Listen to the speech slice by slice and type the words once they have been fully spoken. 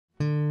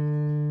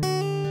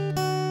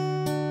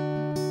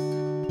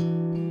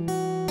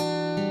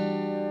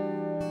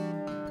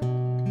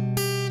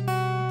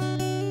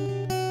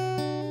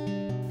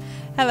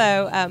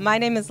Hello, my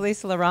name is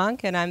Lisa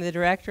LaRonque, and I'm the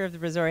director of the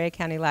Brazoria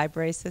County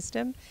Library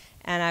System.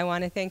 And I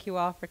want to thank you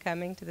all for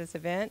coming to this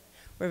event.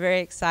 We're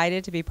very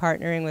excited to be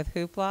partnering with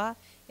Hoopla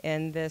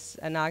in this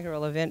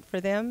inaugural event for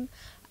them.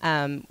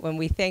 When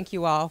we thank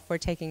you all for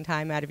taking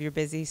time out of your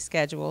busy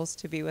schedules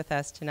to be with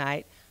us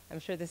tonight. I'm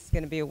sure this is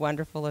going to be a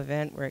wonderful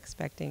event. We're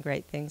expecting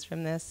great things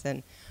from this,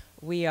 and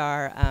we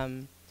are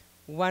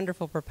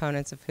wonderful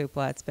proponents of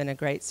Hoopla. It's been a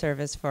great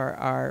service for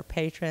our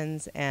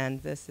patrons,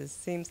 and this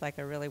seems like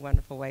a really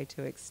wonderful way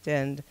to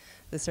extend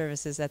the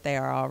services that they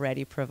are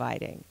already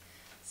providing.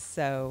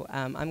 So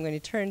I'm going to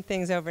turn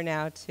things over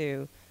now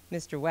to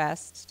Mr.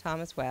 West,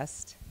 Thomas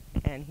West,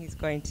 and he's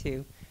going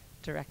to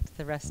direct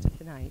the rest of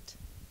the night.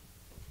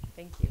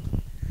 Thank you.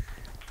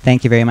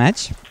 Thank you very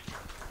much.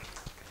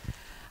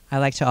 I'd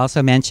like to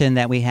also mention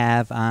that we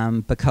have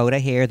BACOTA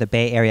here, the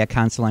Bay Area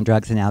Council on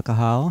Drugs and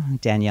Alcohol.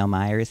 Danielle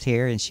Meyer is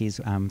here, and she's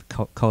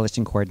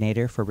coalition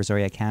coordinator for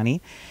Brazoria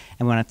County.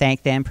 And we want to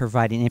thank them for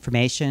providing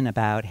information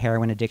about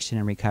heroin addiction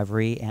and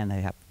recovery.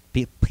 And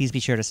please be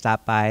sure to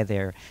stop by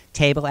their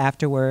table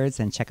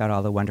afterwards and check out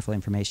all the wonderful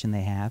information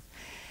they have.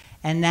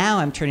 And now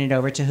I'm turning it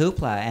over to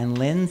Hoopla. And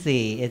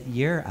Lindsay,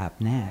 you're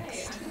up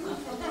next.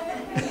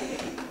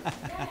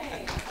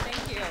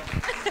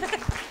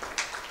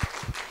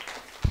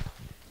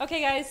 Okay,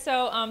 guys,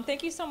 so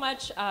thank you so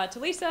much to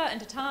Lisa and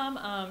to Tom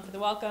for the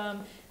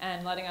welcome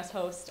and letting us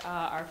host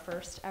our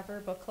first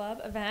ever book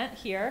club event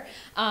here.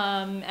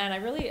 And I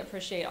really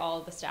appreciate all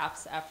of the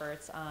staff's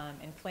efforts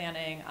in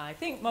planning. I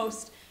think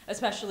most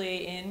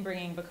especially in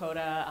bringing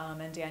BACOTA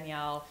and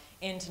Danielle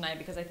in tonight,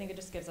 because I think it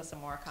just gives us a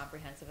more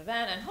comprehensive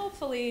event and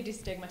hopefully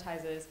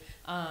destigmatizes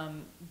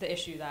the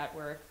issue that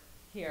we're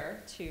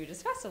here to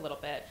discuss a little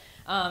bit.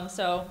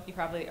 So you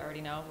probably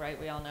already know, right?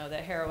 We all know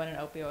that heroin and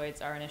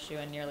opioids are an issue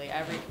in nearly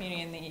every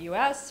community in the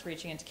U.S.,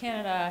 reaching into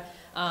Canada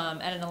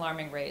at an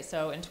alarming rate.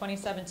 So in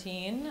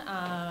 2017,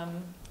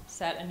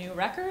 set a new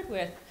record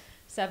with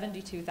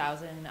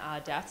 72,000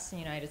 deaths in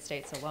the United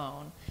States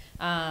alone.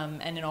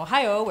 And in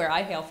Ohio, where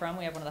I hail from,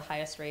 we have one of the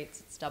highest rates.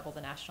 It's double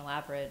the national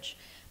average.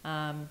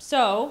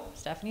 So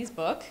Stephanie's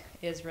book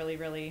is really,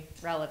 really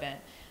relevant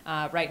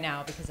right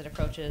now because it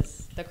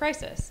approaches the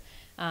crisis.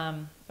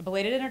 A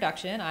belated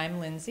introduction, I'm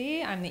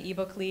Lindsay. I'm the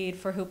ebook lead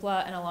for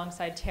Hoopla, and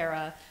alongside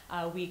Tara,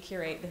 we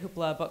curate the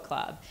Hoopla Book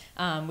Club.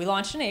 We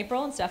launched in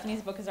April, and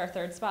Stephanie's book is our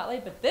third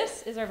spotlight, but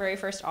this is our very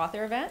first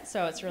author event,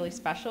 so it's really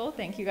special.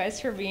 Thank you guys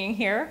for being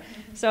here.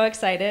 So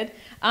excited.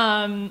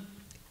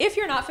 If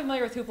you're not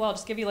familiar with Hoopla, I'll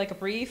just give you like a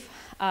brief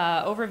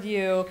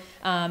overview.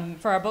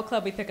 For our book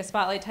club, we pick a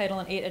spotlight title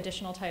and 8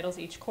 additional titles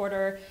each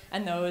quarter,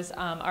 and those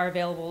are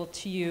available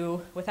to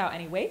you without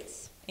any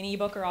waits. In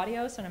ebook or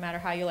audio, so no matter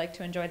how you like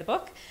to enjoy the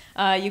book,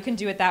 you can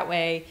do it that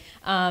way.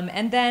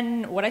 And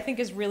then what I think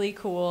is really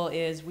cool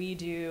is we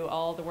do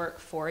all the work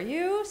for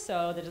you,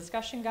 so the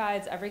discussion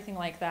guides, everything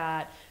like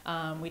that,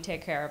 we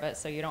take care of it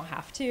so you don't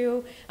have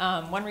to.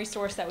 One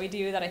resource that we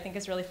do that I think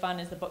is really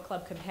fun is the Book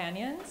Club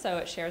Companion, so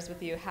it shares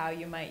with you how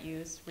you might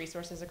use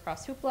resources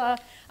across Hoopla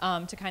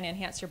to kind of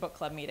enhance your book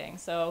club meeting.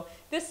 So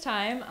this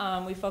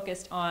time we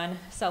focused on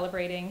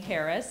celebrating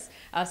Harris,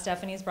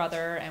 Stephanie's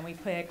brother, and we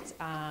picked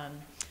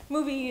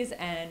movies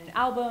and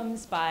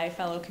albums by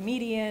fellow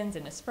comedians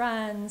and his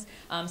friends,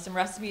 some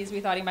recipes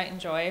we thought he might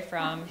enjoy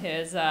from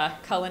his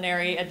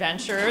culinary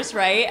adventures,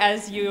 right,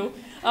 as you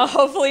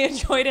hopefully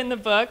enjoyed in the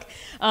book,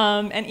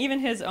 and even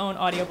his own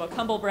audiobook,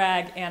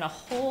 Humblebrag, and a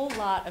whole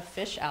lot of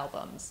fish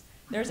albums.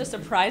 There's a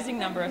surprising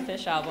number of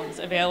fish albums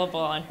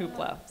available on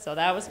Hoopla, so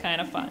that was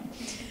kind of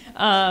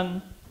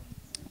fun.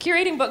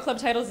 Curating book club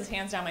titles is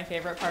hands down my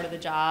favorite part of the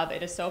job.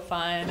 It is so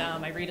fun.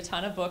 I read a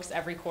ton of books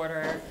every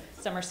quarter.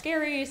 Some are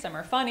scary, some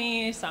are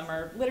funny, some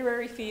are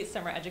literary feats,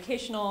 some are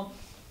educational.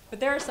 But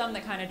there are some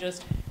that kind of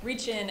just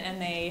reach in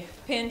and they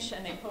pinch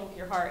and they poke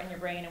your heart and your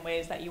brain in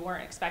ways that you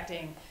weren't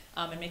expecting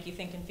and make you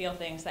think and feel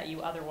things that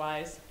you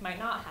otherwise might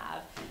not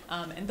have.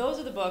 And those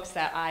are the books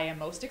that I am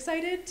most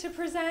excited to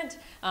present,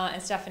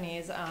 and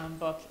Stephanie's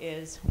book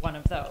is one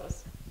of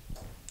those.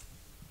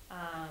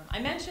 I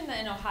mentioned that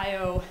in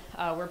Ohio,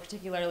 we're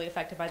particularly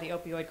affected by the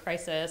opioid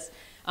crisis.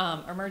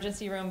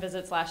 Emergency room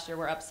visits last year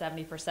were up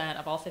 70%.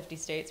 Of all 50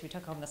 states, we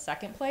took home the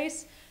second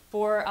place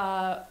for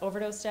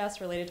overdose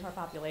deaths related to our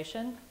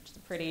population, which is a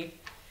pretty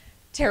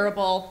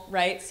terrible,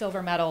 right,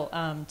 silver medal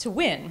to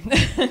win.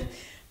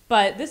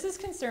 But this is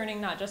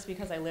concerning not just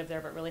because I live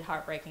there, but really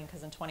heartbreaking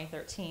because in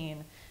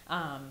 2013,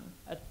 a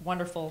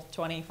wonderful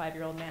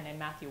 25-year-old man named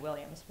Matthew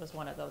Williams was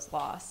one of those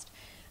lost.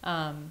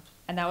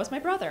 And that was my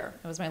brother.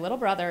 It was my little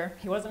brother.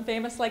 He wasn't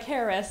famous like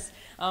Harris,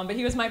 but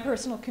he was my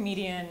personal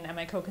comedian and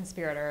my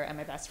co-conspirator and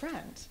my best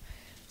friend.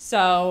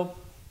 So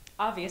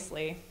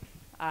obviously,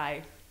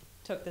 I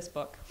took this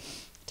book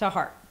to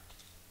heart.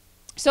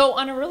 So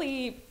on a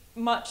really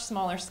much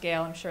smaller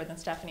scale, I'm sure, than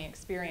Stephanie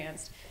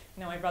experienced,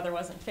 you know, my brother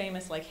wasn't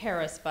famous like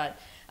Harris, but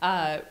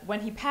when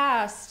he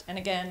passed, and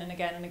again and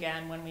again and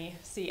again, when we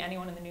see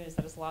anyone in the news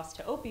that is lost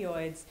to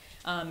opioids,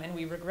 and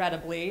we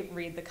regrettably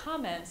read the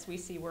comments, we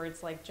see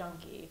words like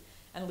junkie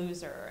and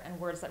loser, and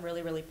words that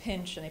really, really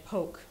pinch and they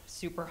poke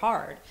super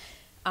hard.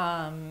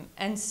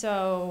 And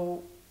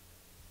so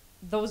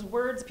those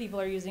words people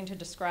are using to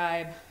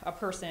describe a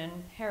person,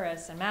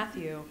 Harris and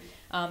Matthew,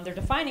 they're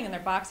defining and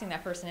they're boxing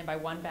that person in by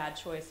one bad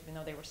choice, even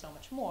though they were so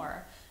much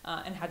more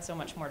and had so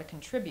much more to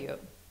contribute.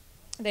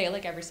 They,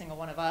 like every single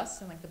one of us,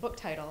 and like the book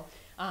title,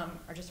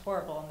 are just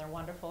horrible, and they're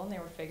wonderful, and they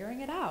were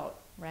figuring it out,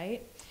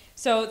 right?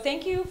 So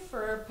thank you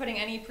for putting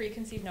any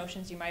preconceived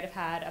notions you might have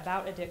had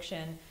about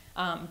addiction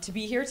to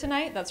be here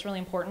tonight. That's really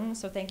important,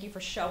 so thank you for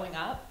showing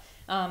up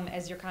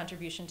as your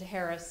contribution to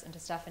Harris and to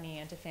Stephanie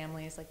and to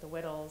families like the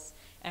Wittels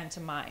and to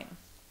mine.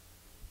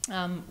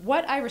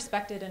 What I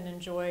respected and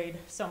enjoyed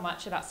so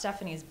much about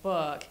Stephanie's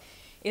book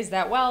is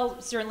that,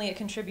 well, certainly it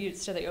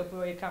contributes to the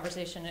opioid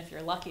conversation. If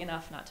you're lucky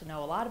enough not to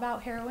know a lot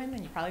about heroin,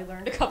 then you probably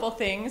learned a couple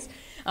things,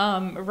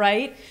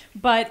 right?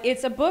 But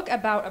it's a book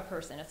about a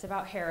person. It's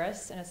about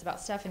Harris, and it's about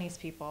Stephanie's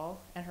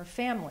people and her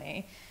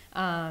family.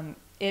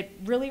 It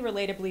really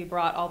relatably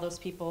brought all those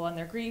people and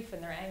their grief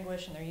and their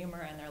anguish and their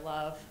humor and their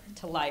love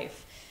to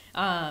life.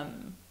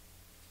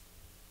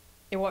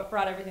 It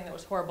brought everything that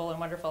was horrible and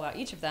wonderful about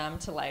each of them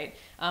to light.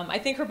 I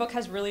think her book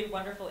has really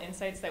wonderful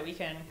insights that we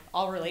can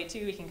all relate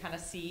to. We can kind of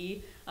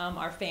see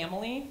our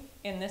family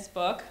in this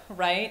book,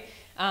 right?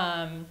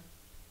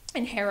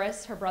 And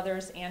Harris, her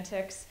brother's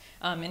antics,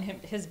 and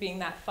his being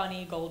that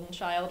funny golden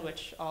child,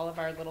 which all of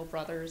our little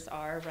brothers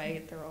are,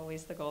 right? They're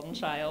always the golden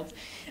child.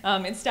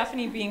 And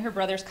Stephanie being her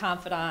brother's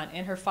confidant,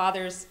 and her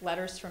father's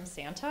letters from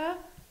Santa.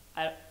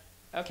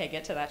 Okay,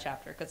 get to that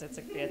chapter because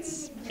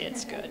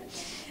it's good.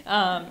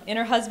 In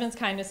her husband's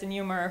kindness and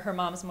humor, her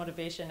mom's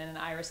motivation, and in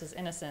Iris's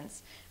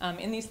innocence.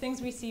 In these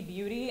things we see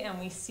beauty, and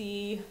we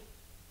see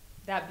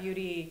that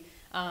beauty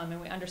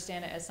and we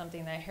understand it as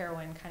something that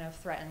heroin kind of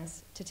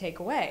threatens to take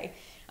away.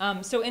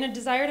 So in a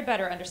desire to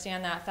better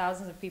understand that,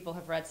 thousands of people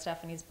have read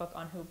Stephanie's book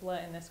on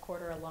Hoopla in this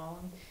quarter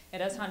alone.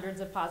 It has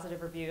hundreds of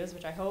positive reviews,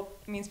 which I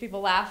hope means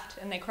people laughed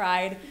and they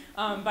cried.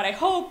 But I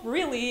hope,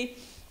 really,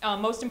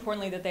 most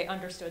importantly, that they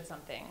understood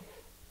something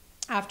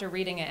after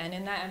reading it, and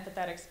in that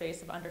empathetic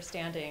space of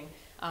understanding,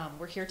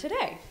 we're here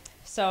today.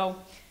 So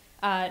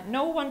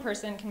no one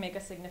person can make a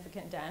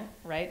significant dent,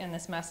 right, in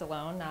this mess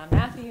alone. Not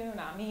Matthew,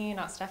 not me,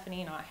 not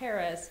Stephanie, not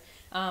Harris.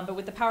 But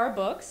with the power of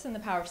books and the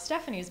power of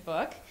Stephanie's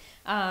book,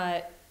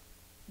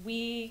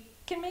 we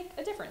can make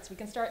a difference. We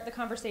can start the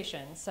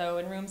conversation. So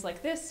in rooms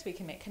like this, we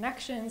can make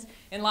connections.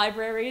 In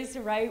libraries,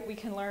 right, we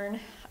can learn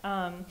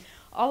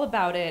all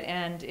about it.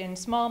 And in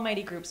small,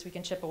 mighty groups, we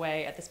can chip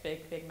away at this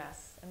big, big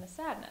mess and the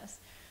sadness.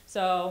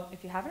 So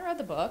if you haven't read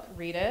the book,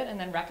 read it and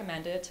then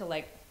recommend it to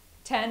like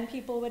 10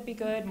 people would be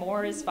good.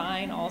 More is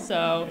fine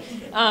also.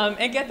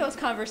 And get those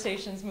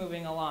conversations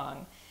moving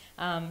along.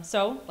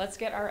 So let's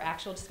get our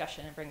actual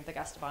discussion and bring the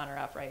guest of honor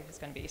up, right? Who's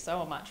going to be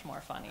so much more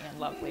funny and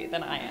lovely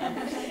than I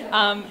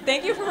am.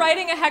 Thank you for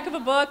writing a heck of a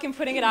book and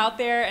putting it out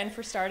there and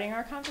for starting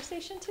our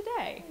conversation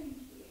today.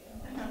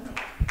 Thank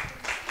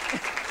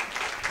you.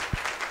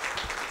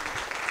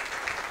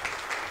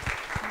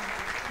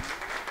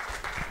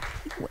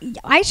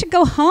 I should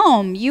go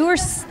home.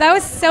 That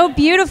was so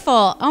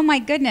beautiful. Oh my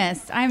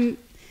goodness.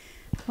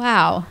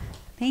 Wow.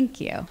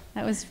 Thank you.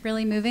 That was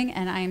really moving,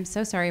 and I am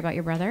so sorry about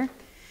your brother.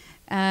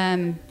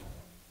 I'm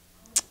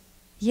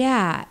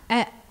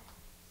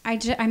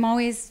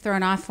always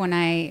thrown off when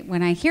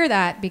I hear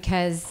that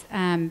because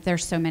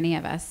there's so many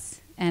of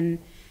us, and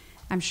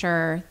I'm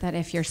sure that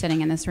if you're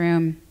sitting in this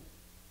room,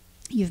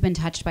 you've been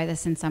touched by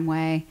this in some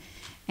way,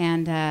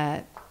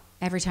 and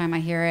every time I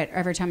hear it,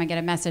 every time I get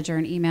a message or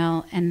an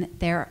email, and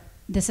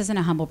this isn't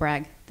a humble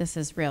brag, this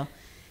is real.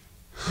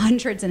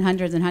 Hundreds and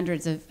hundreds and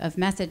hundreds of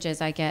messages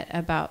I get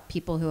about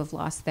people who have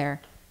lost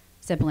their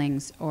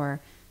siblings or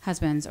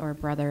husbands or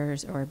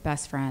brothers or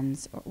best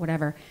friends or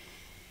whatever.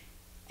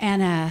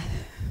 And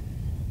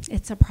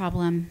it's a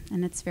problem,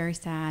 and it's very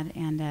sad.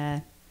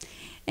 And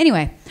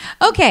anyway,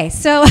 okay,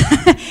 so you said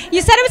it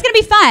was going to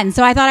be fun,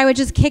 so I thought I would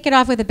just kick it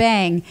off with a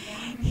bang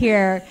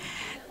here.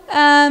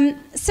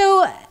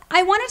 So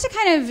I wanted to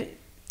kind of,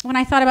 when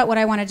I thought about what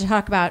I wanted to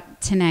talk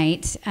about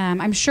tonight,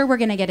 I'm sure we're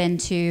going to get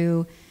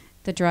into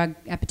the drug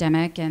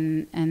epidemic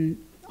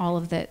and all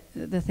of the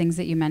things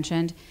that you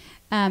mentioned.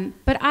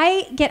 But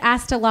I get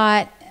asked a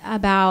lot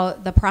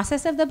about the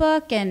process of the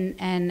book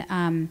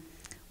and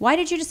why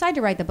did you decide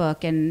to write the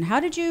book and how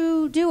did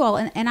you do all?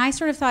 And I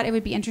sort of thought it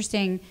would be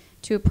interesting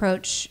to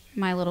approach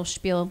my little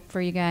spiel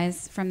for you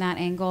guys from that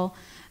angle.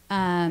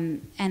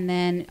 And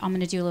then I'm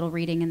going to do a little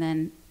reading and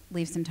then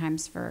leave some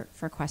times for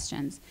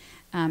questions.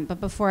 But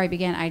before I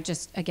begin, I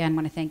just, again,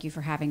 want to thank you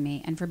for having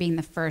me. And for being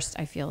the first,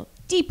 I feel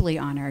deeply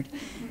honored.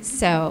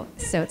 So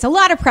it's a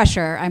lot of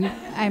pressure.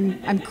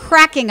 I'm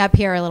cracking up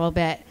here a little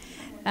bit.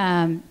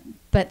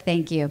 But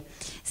thank you.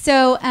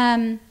 So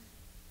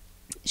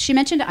she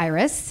mentioned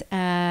Iris.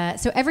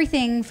 So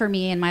everything for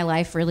me in my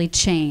life really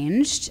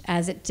changed,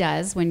 as it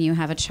does when you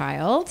have a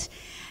child,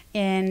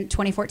 in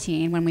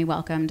 2014 when we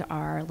welcomed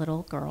our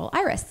little girl,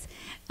 Iris.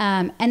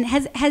 And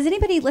has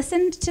anybody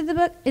listened to the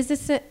book? Is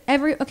this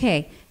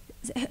okay?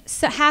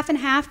 So half and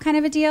half kind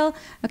of a deal?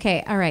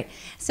 Okay, all right.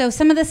 So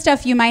some of the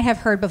stuff you might have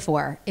heard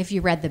before if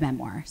you read the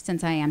memoir,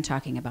 since I am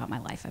talking about my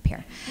life up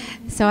here.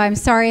 So I'm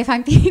sorry if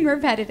I'm being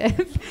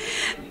repetitive.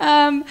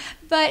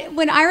 But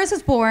when Iris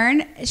was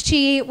born,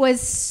 she was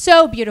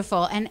so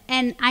beautiful. And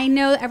I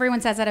know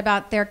everyone says that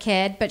about their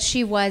kid, but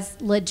she was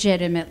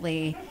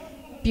legitimately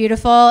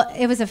beautiful.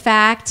 It was a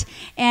fact.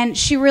 And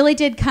she really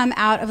did come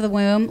out of the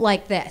womb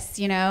like this,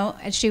 you know.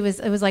 And it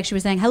was like she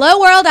was saying, "Hello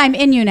world, I'm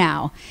in you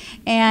now."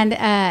 And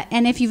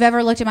if you've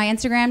ever looked at my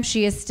Instagram,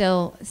 she is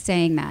still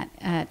saying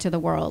that to the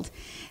world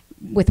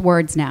with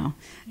words now,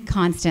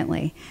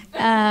 constantly.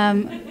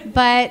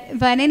 But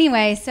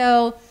anyway,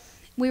 so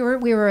we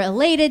were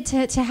elated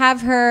to have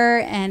her,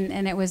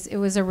 and it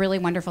was a really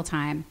wonderful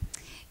time.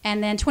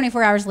 And then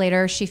 24 hours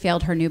later, she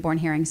failed her newborn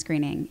hearing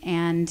screening.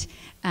 And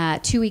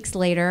 2 weeks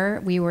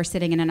later, we were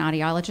sitting in an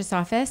audiologist's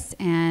office,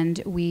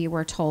 and we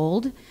were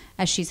told,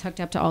 as she's hooked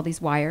up to all these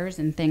wires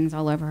and things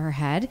all over her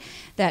head,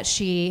 that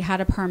she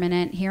had a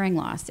permanent hearing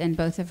loss in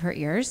both of her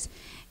ears,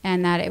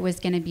 and that it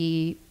was going to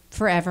be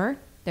forever.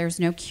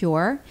 There's no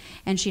cure,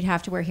 and she'd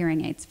have to wear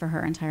hearing aids for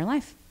her entire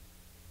life.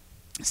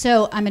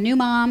 So I'm a new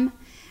mom.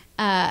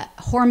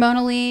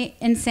 Hormonally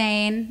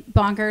insane,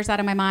 bonkers, out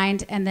of my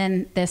mind, and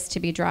then this to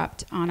be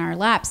dropped on our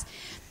laps.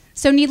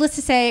 So needless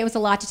to say, it was a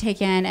lot to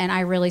take in, and I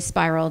really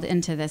spiraled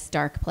into this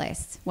dark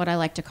place, what I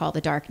like to call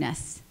the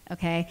darkness,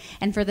 okay?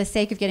 And for the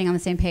sake of getting on the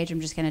same page, I'm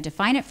just going to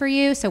define it for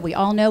you so we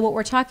all know what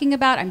we're talking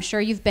about. I'm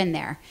sure you've been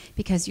there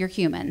because you're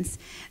humans.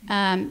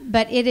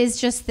 But it is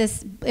just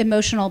this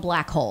emotional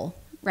black hole,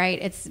 right?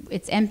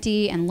 It's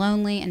empty and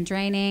lonely and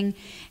draining,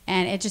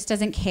 and it just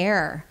doesn't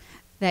care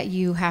that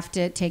you have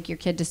to take your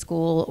kid to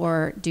school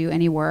or do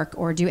any work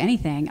or do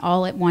anything.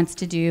 All it wants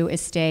to do is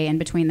stay in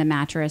between the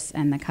mattress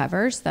and the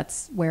covers.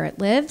 That's where it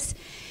lives.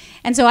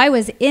 And so I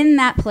was in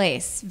that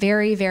place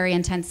very, very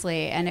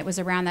intensely, and it was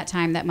around that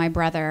time that my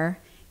brother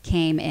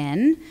came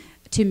in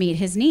to meet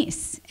his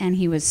niece, and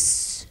he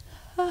was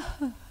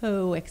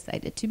so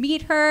excited to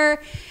meet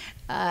her,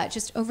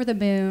 just over the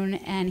moon,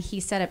 and he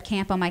set up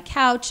camp on my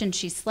couch, and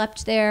she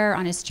slept there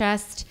on his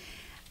chest.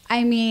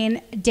 I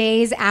mean,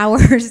 days,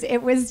 hours,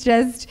 it was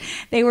just,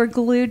 they were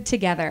glued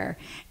together.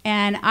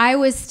 And I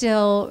was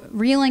still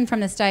reeling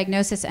from this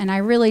diagnosis, and I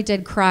really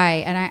did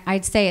cry. And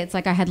I'd say it's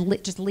like I had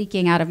just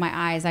leaking out of my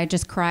eyes. I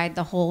just cried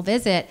the whole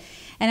visit.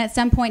 And at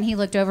some point, he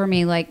looked over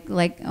me like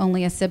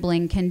only a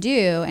sibling can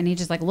do, and he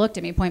just like looked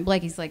at me point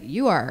blank. He's like,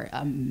 "You are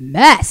a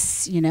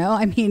mess," you know?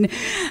 I mean,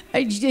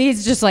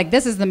 he's just like,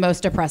 "This is the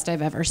most depressed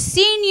I've ever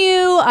seen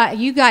you.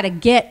 You got to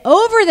get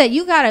over that.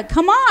 You got to,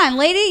 come on,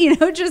 lady," you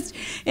know, just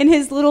in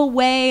his little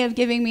way of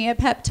giving me a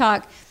pep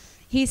talk.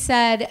 He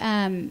said,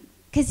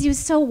 because he was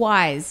so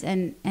wise,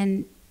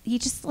 and he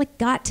just like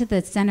got to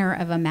the center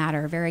of a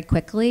matter very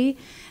quickly.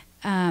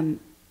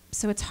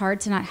 So it's hard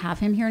to not have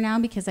him here now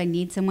because I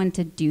need someone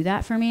to do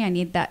that for me. I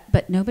need that,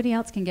 but nobody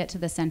else can get to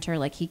the center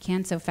like he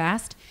can so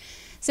fast.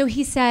 So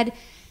he said,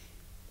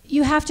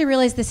 "You have to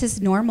realize this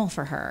is normal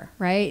for her,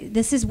 right?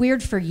 This is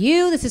weird for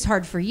you. This is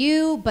hard for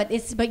you,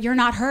 but you're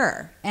not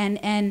her.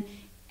 And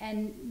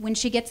when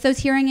she gets those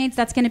hearing aids,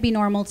 that's going to be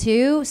normal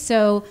too.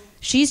 So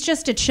she's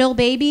just a chill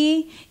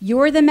baby.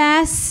 You're the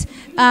mess.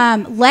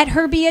 Let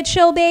her be a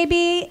chill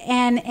baby,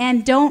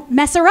 and don't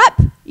mess her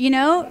up, you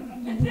know,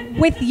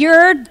 with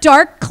your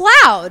dark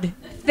cloud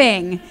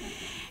thing."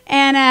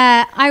 And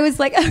I was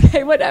like,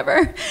 okay,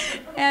 whatever.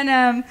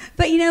 And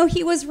but you know,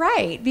 he was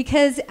right,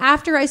 because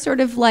after I sort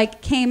of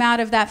like came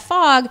out of that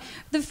fog,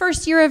 the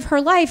first year of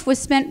her life was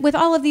spent with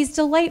all of these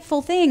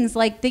delightful things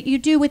like that you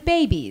do with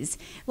babies.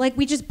 Like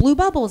we just blew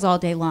bubbles all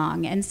day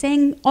long and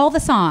sang all the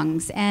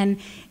songs and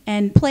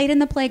played in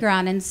the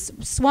playground and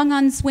swung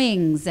on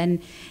swings, and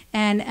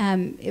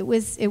it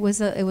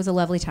was a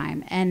lovely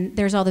time. And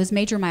there's all those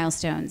major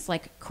milestones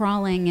like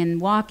crawling and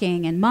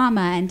walking and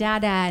mama and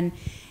dada,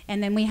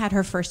 and then we had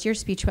her first year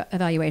speech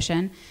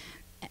evaluation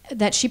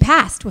that she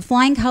passed with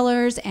flying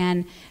colors,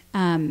 and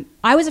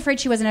I was afraid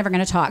she wasn't ever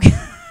going to talk,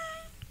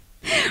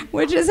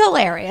 which is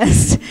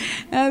hilarious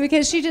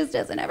because she just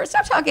doesn't ever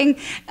stop talking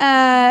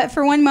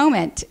for one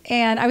moment.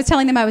 And I was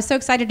telling them I was so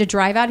excited to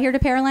drive out here to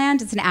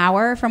Pearland. It's an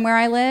hour from where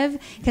I live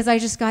because I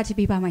just got to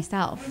be by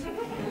myself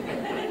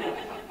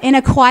in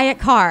a quiet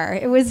car.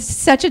 It was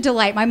such a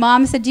delight. My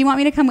mom said, "Do you want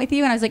me to come with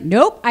you?" And I was like,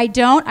 "Nope, I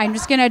don't. I'm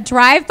just going to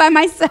drive by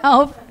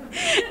myself."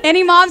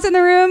 Any moms in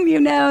the room, you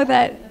know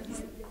that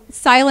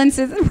silence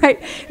is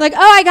right. Like,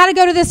 "Oh, I got to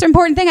go to this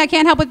important thing. I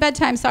can't help with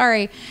bedtime.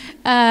 Sorry."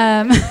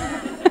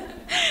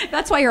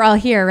 That's why you're all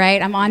here, right?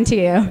 I'm on to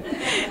you.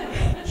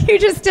 You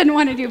just didn't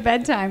want to do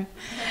bedtime.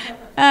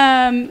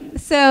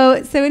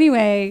 So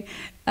anyway,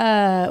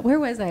 where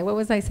was I? What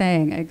was I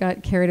saying? I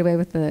got carried away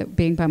with the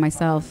being by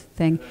myself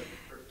thing.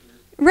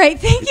 Right.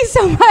 Thank you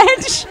so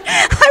much.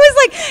 I was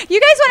like,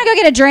 "You guys want to go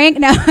get a drink?"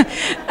 No.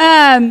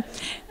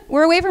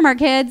 We're away from our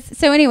kids.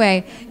 So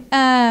anyway,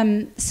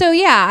 so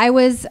yeah, I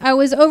was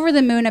over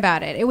the moon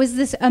about it. It was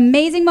this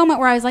amazing moment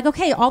where I was like,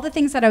 okay, all the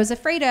things that I was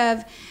afraid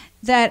of,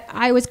 that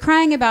I was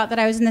crying about, that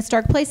I was in this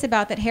dark place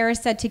about, that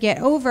Harris said to get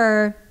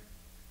over,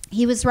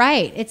 he was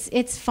right.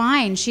 It's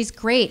fine. She's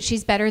great.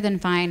 She's better than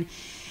fine.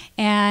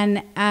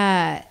 And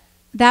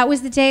that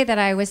was the day that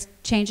I was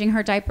changing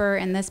her diaper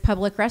in this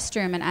public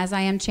restroom. And as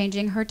I am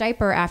changing her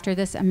diaper after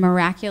this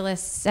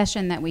miraculous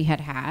session that we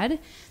had,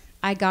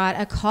 I got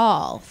a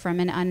call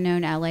from an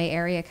unknown LA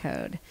area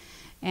code.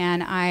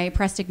 And I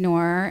pressed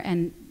ignore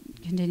and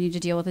continued to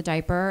deal with the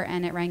diaper,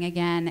 and it rang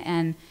again.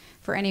 And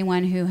for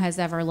anyone who has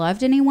ever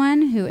loved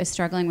anyone who is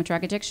struggling with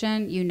drug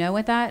addiction, you know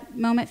what that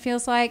moment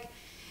feels like.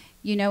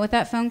 You know what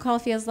that phone call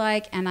feels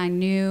like. And I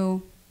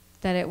knew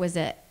that it was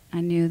it.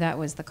 I knew that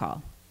was the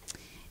call.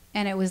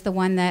 And it was the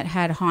one that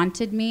had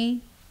haunted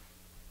me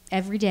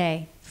every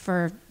day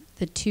for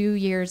the 2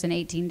 years and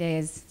 18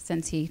 days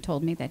since he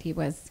told me that he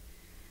was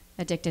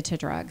addicted to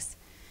drugs.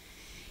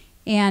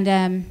 And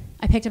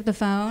I picked up the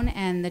phone,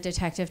 and the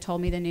detective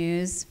told me the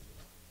news.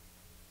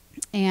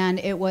 And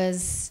it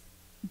was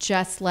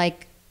just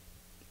like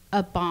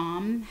a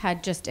bomb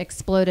had just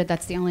exploded.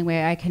 That's the only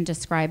way I can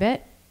describe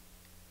it.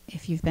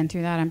 If you've been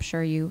through that, I'm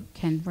sure you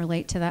can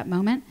relate to that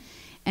moment.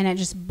 And it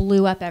just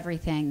blew up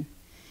everything.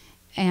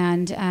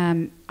 And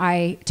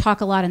I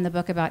talk a lot in the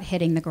book about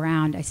hitting the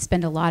ground. I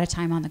spend a lot of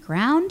time on the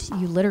ground.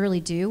 You literally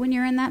do when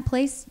you're in that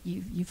place.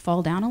 You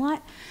fall down a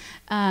lot.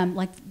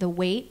 Like the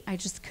weight, I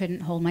just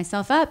couldn't hold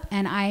myself up.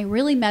 And I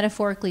really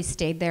metaphorically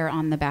stayed there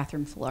on the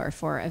bathroom floor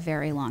for a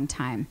very long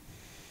time.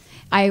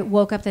 I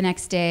woke up the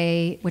next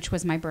day, which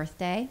was my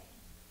birthday.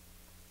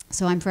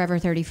 So I'm forever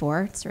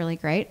 34. It's really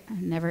great.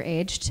 I've never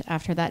aged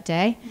after that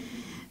day.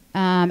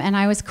 And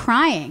I was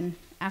crying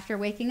after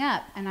waking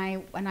up. And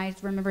I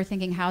remember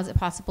thinking, how is it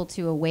possible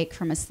to awake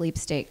from a sleep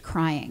state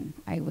crying?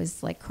 I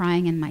was like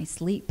crying in my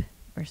sleep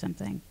or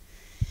something.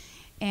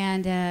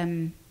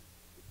 And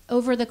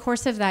over the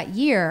course of that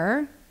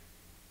year,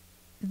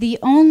 the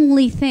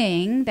only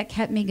thing that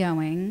kept me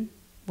going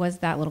was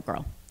that little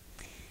girl,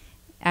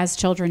 as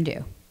children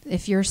do.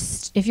 If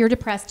you're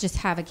depressed, just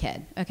have a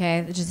kid,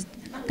 okay? Just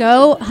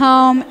go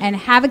home and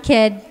have a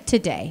kid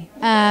today.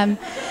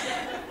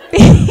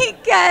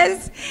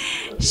 Because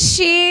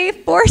she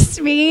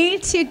forced me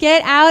to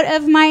get out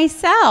of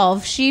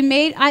myself.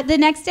 The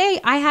next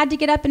day, I had to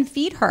get up and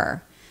feed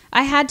her.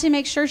 I had to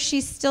make sure she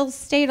still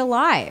stayed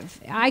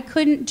alive. I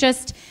couldn't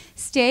just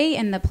stay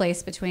in the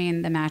place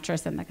between the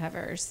mattress and the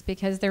covers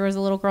because there was a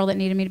little girl that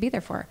needed me to be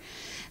there for her.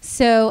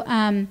 So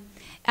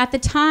at the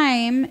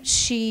time,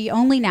 she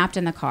only napped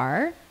in the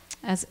car,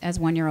 as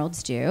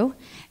one-year-olds do.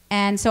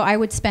 And so I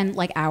would spend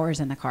like hours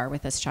in the car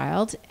with this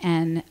child.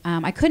 And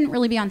I couldn't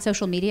really be on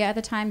social media at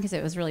the time because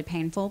it was a really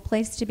painful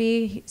place to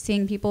be,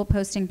 seeing people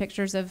posting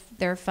pictures of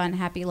their fun,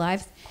 happy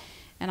lives.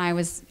 And I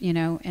was, in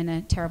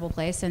a terrible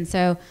place. And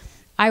so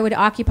I would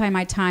occupy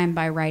my time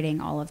by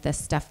writing all of this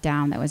stuff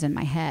down that was in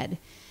my head.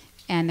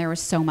 And there was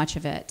so much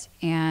of it.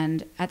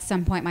 And at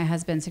some point, my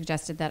husband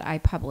suggested that I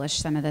publish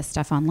some of this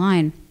stuff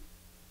online.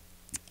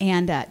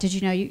 And did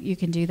you know you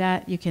can do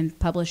that? You can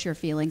publish your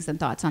feelings and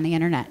thoughts on the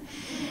internet.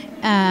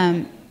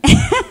 And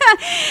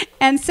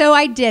so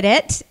I did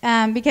it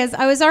because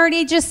I was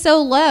already just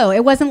so low.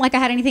 It wasn't like I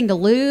had anything to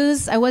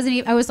lose. I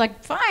was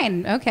like,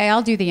 fine, okay,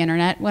 I'll do the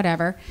internet,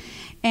 whatever.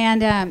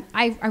 And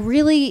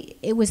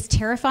it was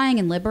terrifying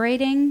and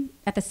liberating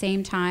at the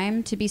same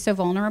time to be so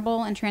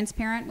vulnerable and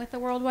transparent with the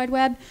World Wide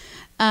Web.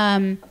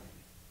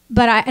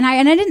 But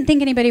I didn't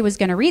think anybody was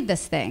going to read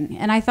this thing.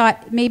 And I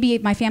thought maybe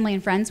my family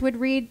and friends would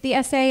read the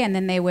essay and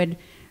then they would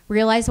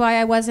realize why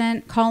I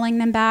wasn't calling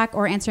them back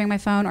or answering my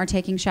phone or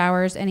taking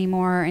showers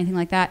anymore or anything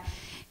like that.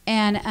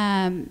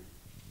 And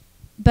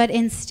but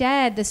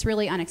instead, this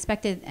really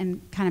unexpected and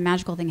kind of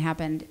magical thing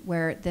happened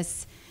where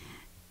this,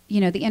 the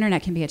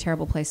internet can be a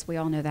terrible place. We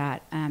all know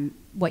that.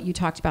 What you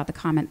talked about, the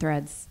comment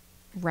threads,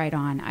 right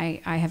on.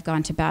 I have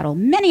gone to battle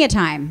many a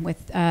time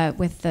with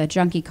the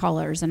junkie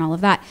callers and all of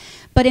that.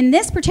 But in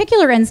this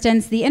particular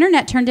instance, the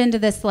internet turned into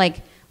this like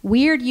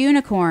weird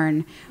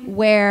unicorn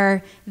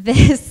where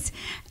this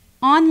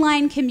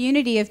online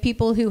community of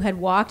people who had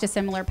walked a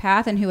similar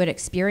path and who had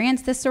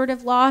experienced this sort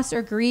of loss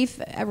or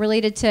grief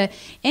related to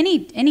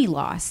any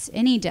loss,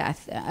 any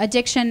death,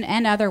 addiction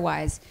and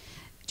otherwise,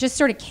 just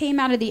sort of came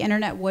out of the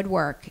internet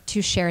woodwork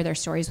to share their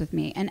stories with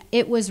me. And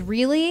it was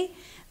really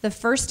the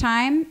first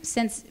time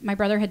since my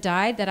brother had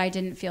died that I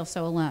didn't feel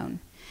so alone.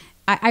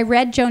 I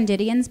read Joan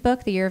Didion's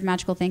book, The Year of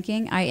Magical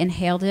Thinking. I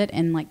inhaled it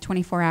in like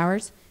 24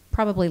 hours,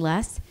 probably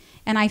less.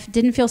 And I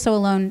didn't feel so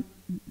alone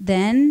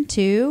then,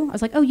 too. I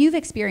was like, oh, you've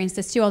experienced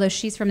this, too, although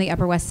she's from the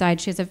Upper West Side.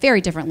 She has a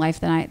very different life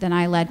than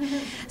I led.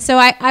 So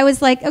I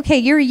was like, okay,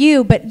 you're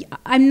you, but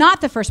I'm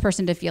not the first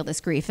person to feel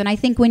this grief. And I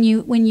think when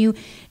you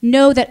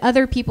know that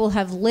other people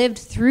have lived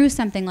through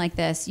something like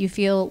this, you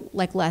feel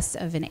like less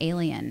of an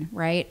alien,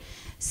 right?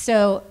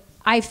 So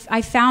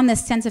I found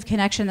this sense of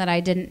connection that I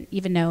didn't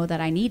even know that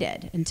I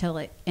needed until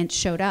it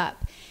showed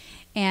up.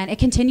 And it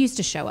continues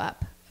to show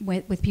up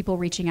with people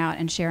reaching out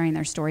and sharing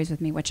their stories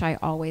with me, which I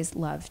always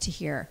love to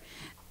hear.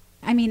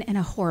 I mean, in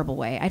a horrible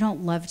way. I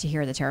don't love to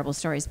hear the terrible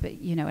stories, but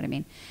you know what I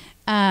mean.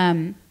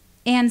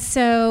 And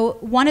so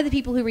one of the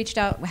people who reached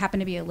out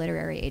happened to be a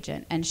literary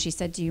agent, and she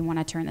said, do you want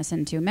to turn this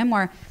into a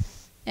memoir?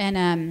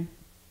 And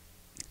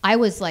I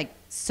was like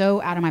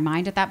so out of my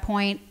mind at that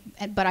point,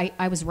 but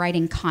I was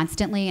writing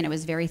constantly, and it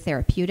was very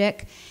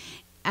therapeutic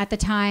at the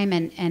time.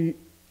 And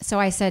so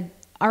I said,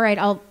 all right,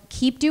 I'll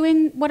keep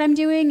doing what I'm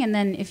doing, and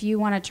then if you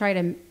want to try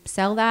to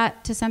sell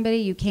that to somebody,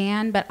 you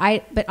can. But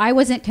I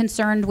wasn't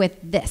concerned with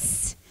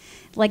this.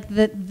 Like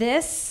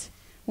this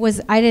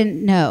was, I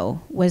didn't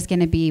know was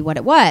going to be what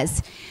it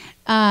was.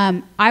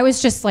 I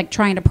was just like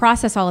trying to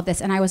process all of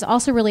this, and I was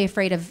also really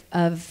afraid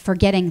of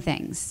forgetting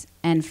things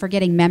and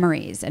forgetting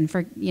memories, and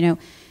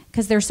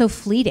because they're so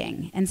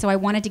fleeting. And so I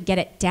wanted to get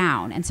it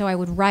down, and so I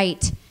would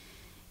write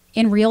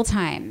in real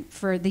time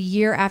for the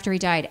year after he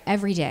died.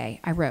 Every day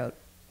I wrote.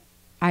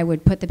 I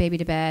would put the baby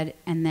to bed,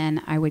 and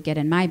then I would get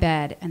in my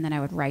bed, and then I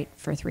would write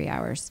for 3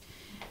 hours,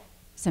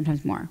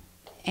 sometimes more.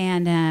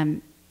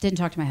 And didn't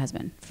talk to my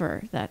husband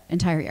for that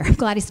entire year. I'm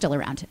glad he's still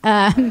around.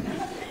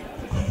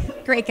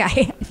 Great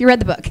guy, if you read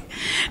the book.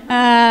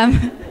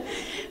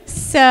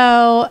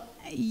 So,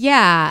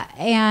 yeah,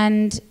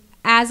 and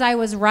as I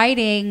was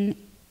writing,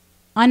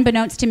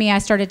 unbeknownst to me, I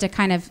started to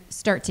kind of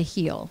start to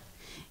heal.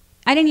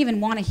 I didn't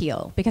even want to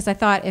heal, because I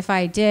thought if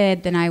I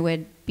did, then I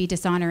would be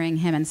dishonoring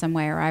him in some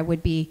way, or I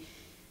would be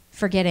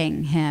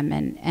forgetting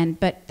him.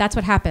 But that's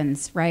what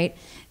happens, right?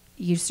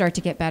 You start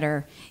to get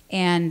better.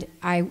 And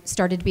I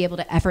started to be able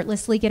to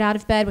effortlessly get out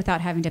of bed without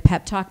having to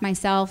pep talk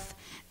myself.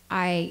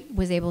 I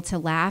was able to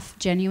laugh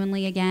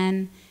genuinely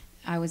again.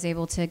 I was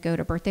able to go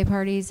to birthday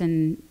parties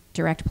and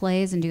direct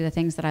plays and do the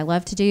things that I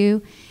love to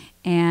do.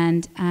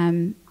 And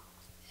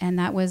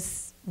that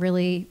was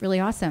really, really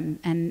awesome.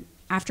 And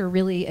after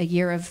really a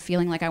year of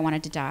feeling like I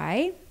wanted to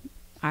die,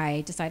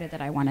 I decided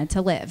that I wanted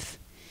to live.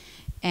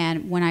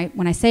 And when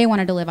I say I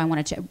wanted to live, I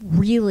wanted to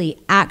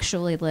really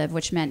actually live,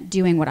 which meant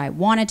doing what I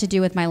wanted to do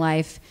with my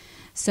life.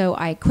 So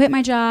I quit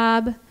my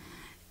job.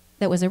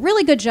 That was a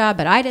really good job,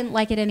 but I didn't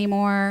like it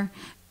anymore.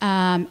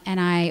 And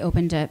I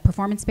opened a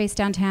performance space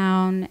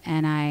downtown,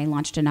 and I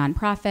launched a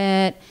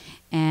nonprofit,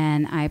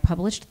 and I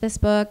published this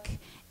book.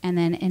 And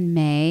then in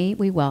May,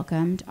 we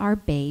welcomed our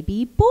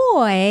baby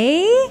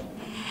boy.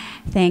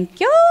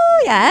 Thank you.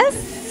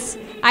 Yes.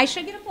 I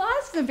should get applause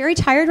because I'm very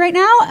tired right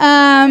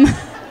now.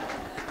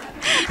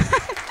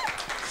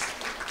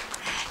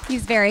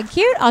 He's very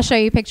cute. I'll show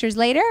you pictures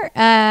later.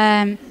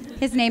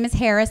 His name is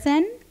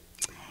Harrison.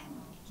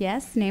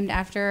 Yes, named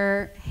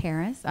after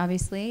Harris,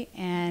 obviously,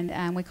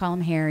 and we call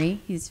him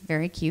Harry. He's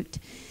very cute.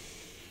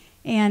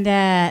 And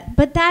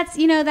but that's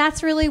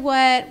really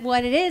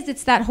what it is.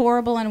 It's that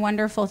horrible and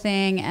wonderful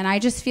thing. And I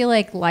just feel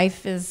like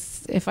life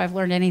is, if I've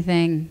learned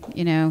anything,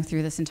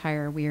 through this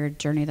entire weird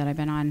journey that I've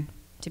been on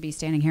to be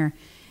standing here,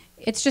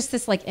 it's just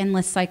this like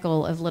endless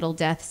cycle of little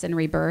deaths and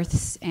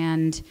rebirths,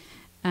 and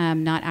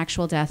not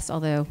actual deaths,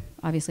 although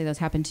obviously those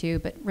happen too,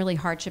 but really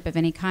hardship of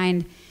any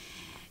kind.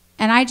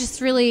 And I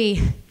just really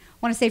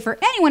want to say, for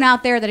anyone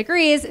out there that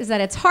agrees, is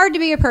that it's hard to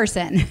be a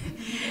person.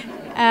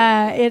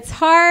 It's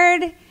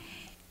hard.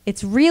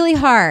 It's really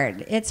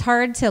hard. It's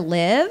hard to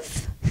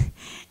live,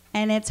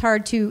 and it's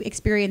hard to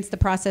experience the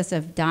process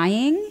of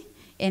dying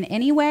in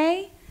any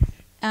way.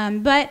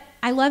 But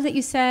I love that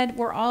you said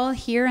we're all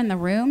here in the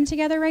room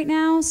together right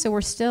now, so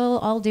we're still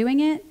all doing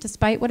it,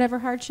 despite whatever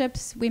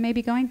hardships we may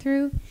be going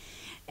through.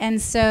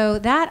 And so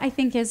that, I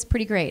think, is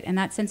pretty great, and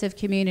that sense of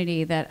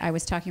community that I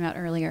was talking about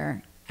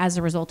earlier as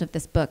a result of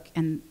this book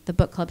and the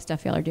book club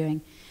stuff y'all are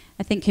doing.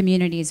 I think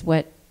community is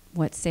what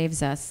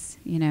saves us,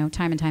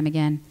 time and time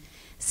again.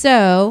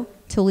 So,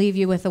 to leave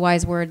you with the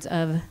wise words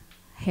of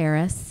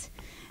Harris,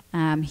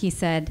 he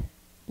said,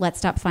 "Let's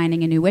stop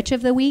finding a new witch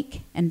of the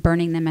week and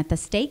burning them at the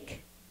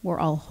stake. We're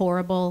all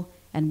horrible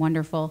and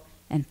wonderful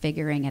and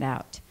figuring it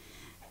out."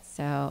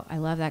 So I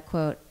love that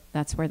quote.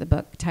 That's where the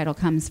book title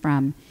comes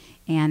from.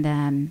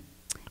 And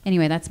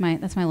anyway, that's my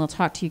little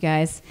talk to you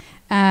guys.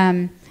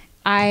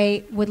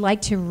 I would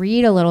like to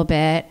read a little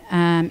bit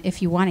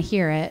if you want to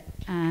hear it.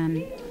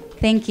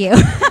 Thank you.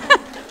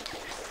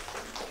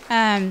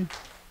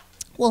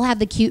 We'll have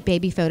the cute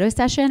baby photo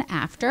session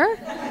after.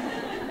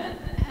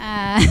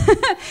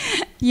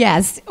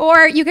 Yes,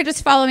 or you could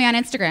just follow me on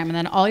Instagram, and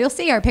then all you'll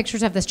see are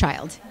pictures of this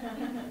child.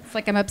 It's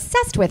like I'm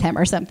obsessed with him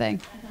or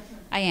something.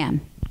 I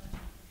am.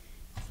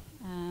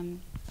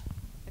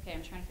 Okay,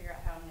 I'm trying to figure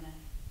out how I'm going to...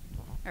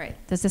 All right,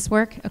 does this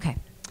work? Okay.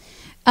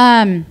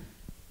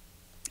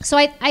 So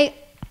I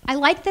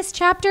like this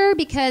chapter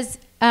because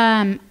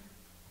when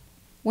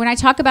I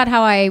talk about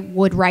how I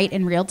would write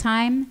in real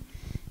time,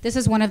 this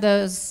is one of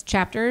those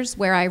chapters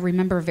where I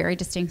remember very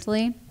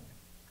distinctly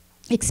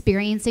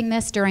experiencing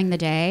this during the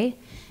day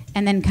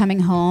and then coming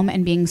home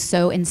and being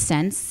so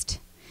incensed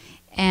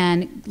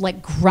and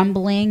like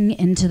grumbling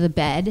into the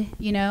bed,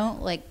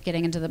 like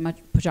getting into the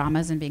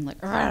pajamas and being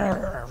like,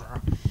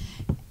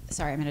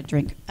 sorry, I'm going to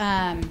drink,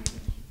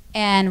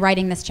 and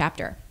writing this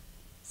chapter.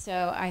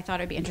 So I thought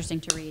it would be interesting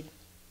to read.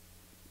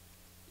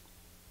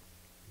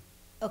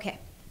 Okay.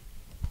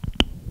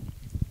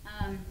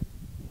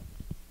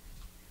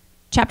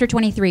 Chapter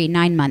 23,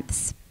 9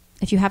 months.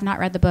 If you have not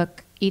read the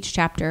book, each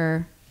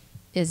chapter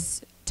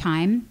is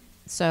time,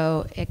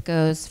 so it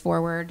goes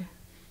forward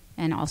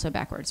and also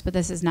backwards. But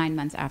this is 9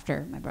 months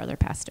after my brother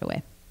passed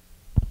away.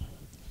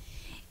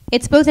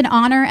 It's both an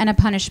honor and a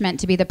punishment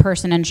to be the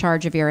person in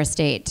charge of your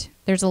estate.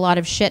 There's a lot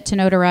of shit to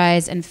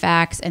notarize and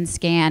fax and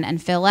scan and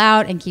fill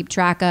out and keep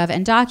track of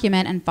and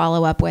document and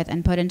follow up with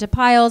and put into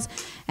piles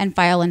and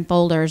file in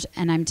folders,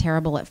 and I'm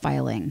terrible at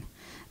filing.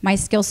 My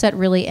skill set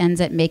really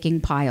ends at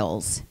making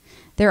piles.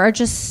 There are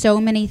just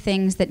so many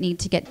things that need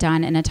to get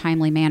done in a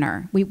timely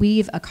manner. We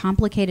weave a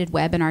complicated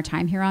web in our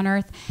time here on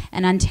Earth,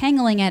 and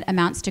untangling it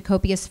amounts to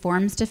copious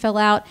forms to fill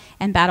out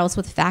and battles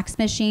with fax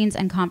machines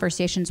and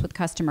conversations with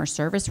customer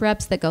service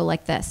reps that go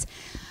like this.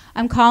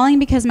 I'm calling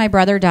because my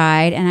brother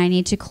died and I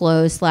need to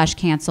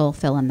close/cancel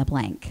fill in the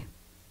blank.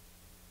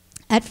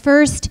 At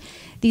first,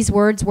 these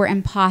words were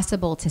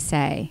impossible to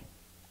say.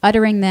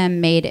 Uttering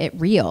them made it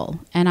real,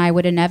 and I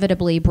would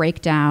inevitably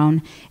break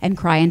down and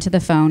cry into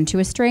the phone to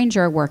a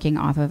stranger working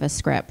off of a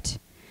script.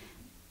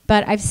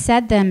 But I've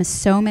said them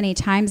so many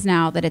times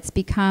now that it's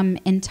become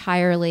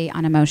entirely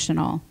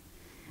unemotional.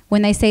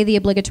 When they say the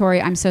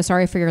obligatory, "I'm so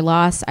sorry for your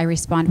loss," I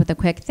respond with a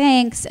quick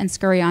thanks and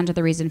scurry on to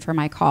the reason for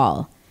my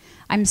call.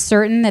 I'm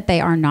certain that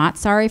they are not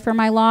sorry for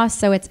my loss,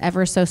 so it's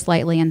ever so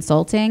slightly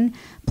insulting.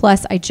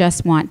 Plus, I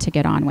just want to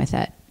get on with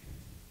it.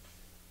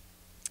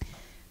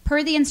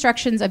 Per the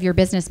instructions of your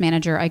business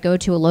manager, I go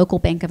to a local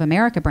Bank of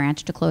America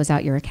branch to close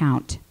out your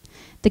account.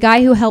 The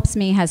guy who helps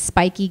me has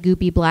spiky,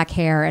 goopy black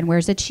hair and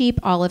wears a cheap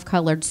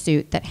olive-colored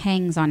suit that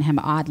hangs on him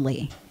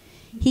oddly.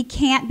 He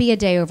can't be a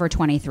day over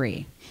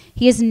 23.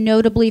 He is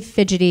notably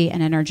fidgety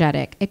and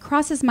energetic. It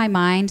crosses my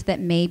mind that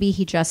maybe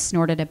he just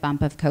snorted a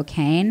bump of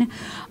cocaine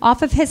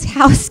off of his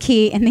house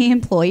key in the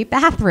employee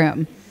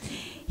bathroom.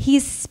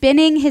 He's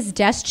spinning his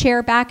desk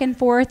chair back and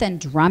forth and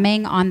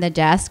drumming on the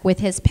desk with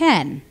his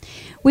pen.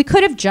 We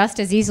could have just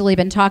as easily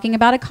been talking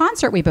about a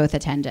concert we both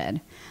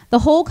attended. The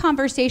whole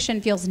conversation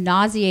feels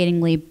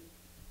nauseatingly,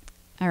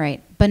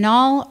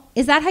 banal.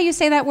 Is that how you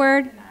say that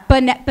word?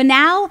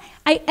 Banal?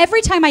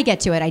 Every time I get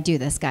to it, I do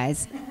this,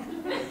 guys.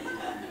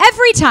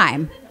 Every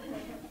time.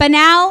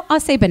 Banal, I'll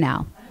say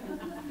banal.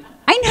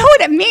 I know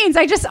what it means.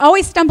 I just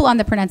always stumble on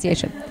the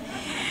pronunciation.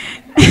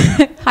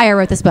 Hi, I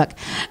wrote this book.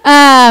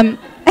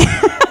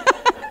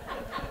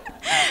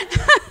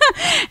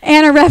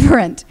 And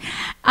irreverent.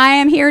 I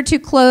am here to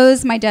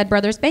close my dead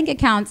brother's bank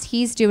accounts.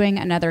 He's doing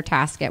another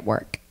task at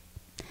work.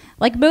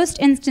 Like most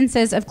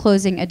instances of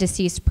closing a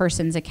deceased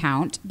person's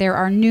account, there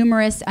are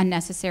numerous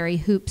unnecessary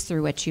hoops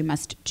through which you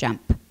must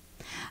jump.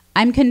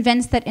 I'm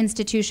convinced that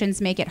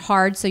institutions make it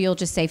hard, so you'll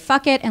just say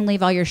fuck it and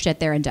leave all your shit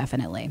there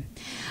indefinitely.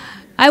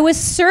 I was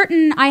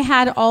certain I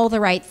had all the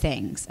right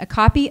things: a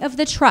copy of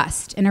the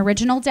trust, an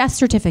original death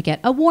certificate,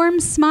 a warm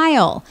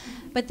smile.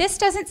 But this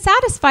doesn't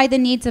satisfy the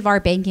needs of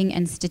our banking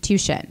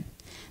institution.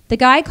 The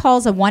guy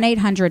calls a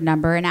 1-800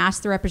 number and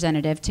asks the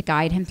representative to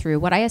guide him through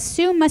what I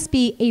assume must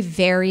be a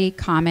very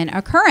common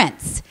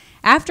occurrence.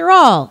 After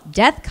all,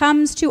 death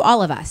comes to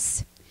all of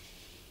us.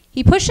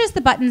 He pushes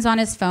the buttons on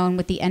his phone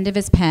with the end of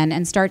his pen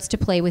and starts to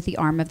play with the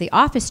arm of the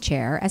office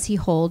chair as he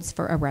holds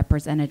for a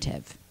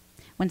representative.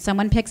 When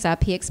someone picks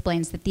up, he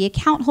explains that the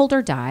account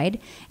holder died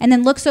and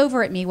then looks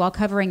over at me while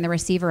covering the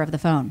receiver of the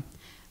phone.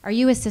 Are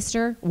you his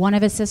sister? One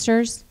of his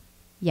sisters?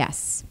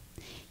 Yes.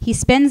 He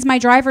spins my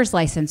driver's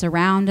license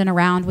around and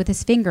around with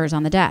his fingers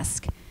on the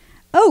desk.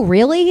 Oh,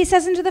 really? He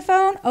says into the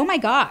phone. Oh my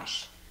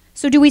gosh.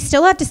 So do we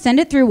still have to send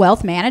it through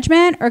wealth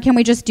management, or can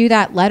we just do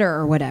that letter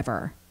or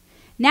whatever?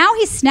 Now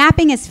he's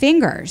snapping his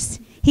fingers.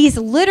 He's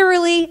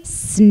literally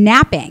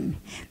snapping.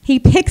 He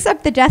picks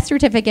up the death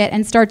certificate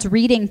and starts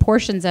reading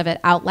portions of it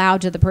out loud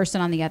to the person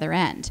on the other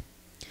end.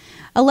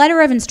 A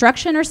letter of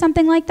instruction or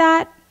something like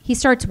that. He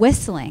starts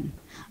whistling.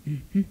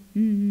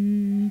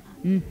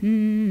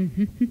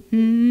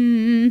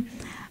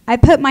 I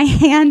put my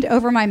hand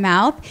over my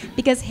mouth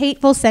because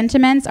hateful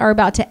sentiments are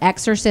about to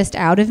exorcist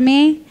out of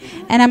me,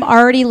 and I'm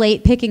already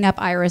late picking up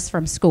Iris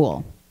from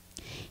school.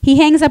 He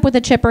hangs up with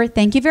a chipper,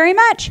 "Thank you very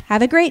much.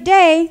 Have a great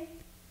day."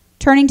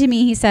 Turning to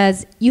me, he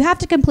says, "You have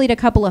to complete a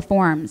couple of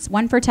forms,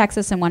 one for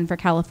Texas and one for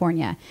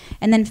California,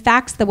 and then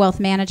fax the Wealth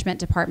Management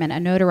Department a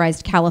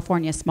notarized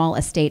California small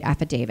estate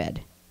affidavit."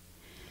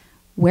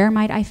 Where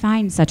might I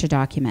find such a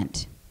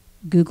document?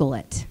 Google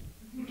it.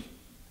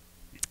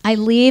 I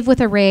leave with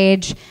a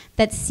rage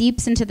that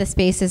seeps into the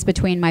spaces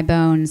between my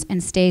bones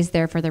and stays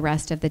there for the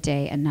rest of the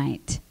day and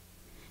night.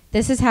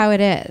 This is how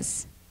it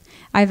is.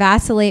 I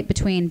vacillate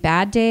between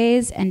bad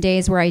days and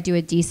days where I do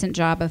a decent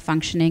job of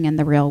functioning in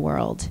the real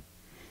world.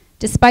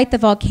 Despite the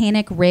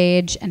volcanic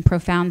rage and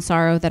profound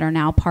sorrow that are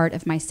now part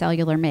of my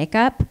cellular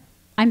makeup,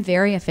 I'm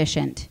very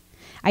efficient.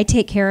 I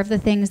take care of the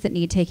things that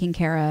need taking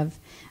care of.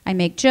 I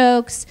make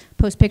jokes,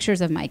 post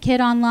pictures of my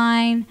kid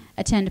online,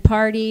 attend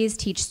parties,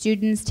 teach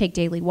students, take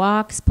daily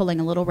walks, pulling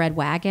a little red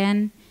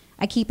wagon.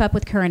 I keep up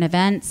with current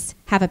events,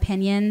 have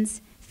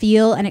opinions,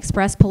 feel and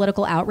express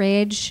political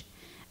outrage.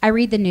 I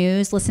read the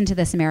news, listen to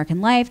This American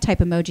Life, type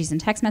emojis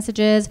and text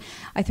messages.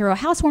 I throw a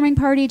housewarming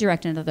party,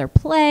 direct another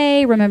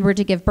play, remember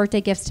to give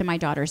birthday gifts to my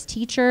daughter's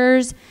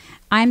teachers.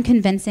 I'm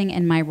convincing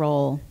in my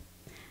role.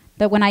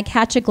 But when I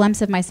catch a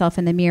glimpse of myself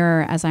in the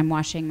mirror as I'm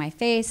washing my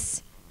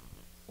face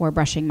or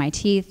brushing my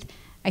teeth,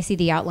 I see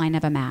the outline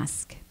of a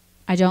mask.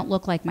 I don't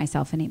look like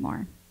myself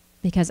anymore.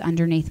 because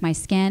underneath my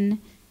skin,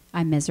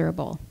 I'm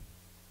miserable.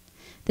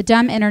 The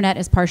dumb internet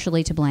is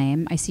partially to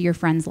blame. I see your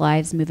friends'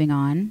 lives moving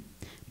on.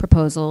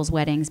 Proposals,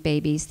 weddings,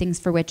 babies, things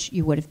for which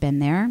you would have been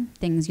there,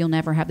 things you'll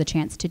never have the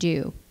chance to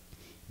do.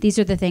 These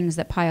are the things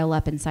that pile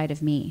up inside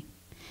of me.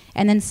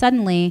 And then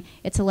suddenly,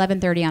 it's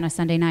 11:30 on a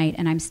Sunday night,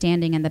 and I'm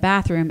standing in the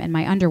bathroom in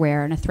my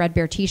underwear and a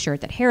threadbare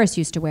t-shirt that Harris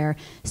used to wear,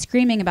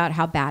 screaming about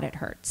how bad it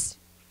hurts.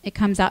 It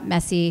comes out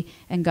messy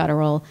and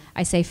guttural.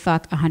 I say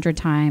fuck 100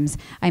 times.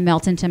 I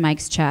melt into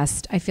Mike's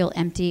chest. I feel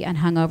empty and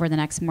hungover the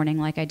next morning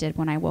like I did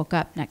when I woke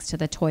up next to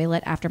the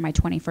toilet after my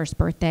 21st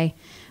birthday,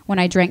 when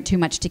I drank too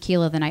much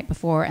tequila the night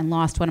before and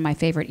lost one of my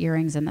favorite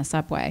earrings in the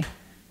subway.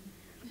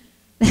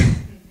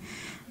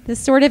 This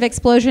sort of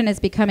explosion is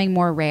becoming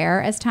more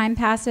rare as time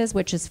passes,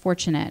 which is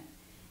fortunate.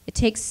 It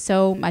takes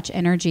so much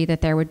energy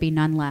that there would be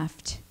none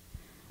left.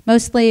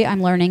 Mostly,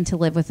 I'm learning to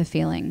live with the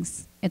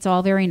feelings. It's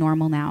all very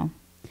normal now.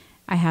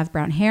 I have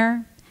brown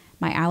hair.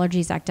 My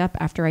allergies act up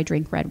after I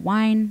drink red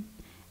wine.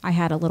 I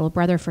had a little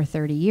brother for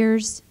 30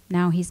 years.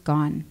 Now he's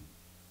gone.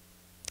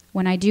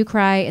 When I do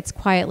cry, it's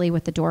quietly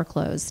with the door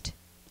closed.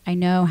 I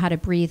know how to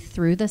breathe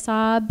through the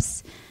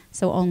sobs,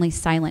 so only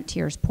silent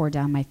tears pour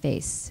down my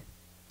face.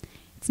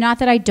 It's not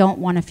that I don't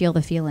want to feel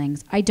the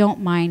feelings. I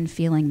don't mind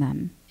feeling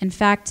them. In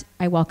fact,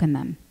 I welcome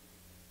them.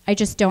 I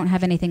just don't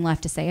have anything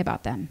left to say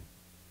about them.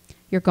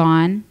 You're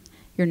gone.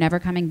 You're never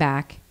coming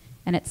back.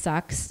 And it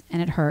sucks,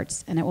 and it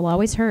hurts, and it will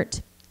always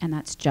hurt. And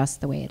that's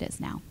just the way it is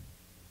now.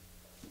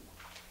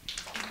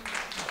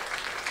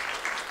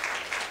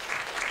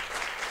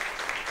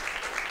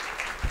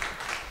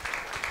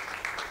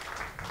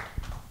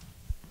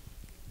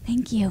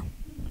 Thank you.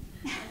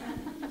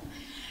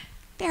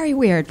 Very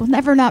weird. Will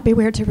never not be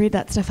weird to read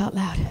that stuff out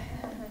loud.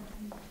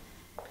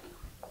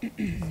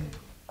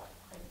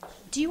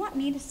 Do you want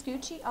me to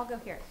scoochie? I'll go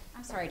here.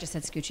 I'm sorry, I just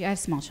said scoochie. I have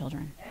small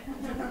children.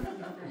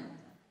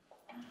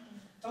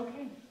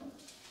 Okay.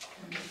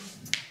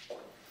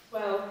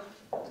 Well,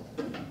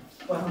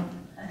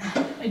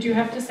 I do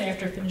have to say,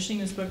 after finishing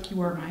this book, you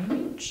are my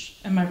age,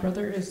 and my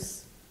brother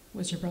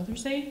was your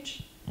brother's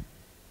age,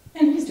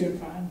 and he's doing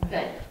fine.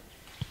 Good.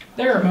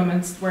 There are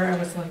moments where I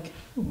was like,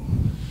 ooh.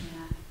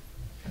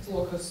 It's a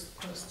little close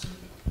to.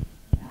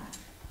 Yeah.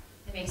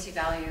 It makes you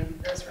value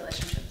those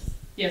relationships.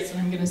 Yes, and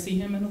I'm going to see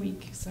him in a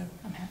week, so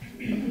I'm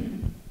happy.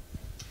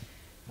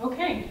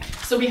 Okay,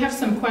 so we have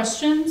some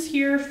questions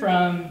here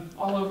from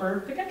all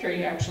over the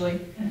country, actually.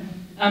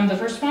 The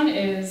first one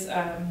is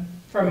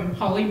from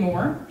Holly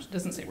Moore. She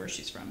doesn't say where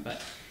she's from,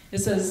 but it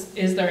says,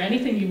 "Is there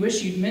anything you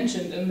wish you'd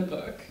mentioned in the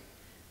book?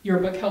 Your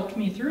book helped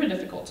me through a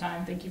difficult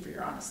time. Thank you for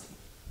your honesty."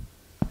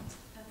 That's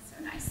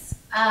so nice.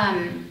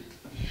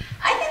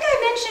 I think I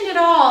mentioned it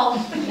all.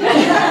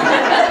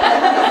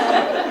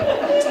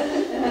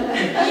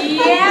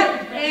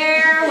 Yep,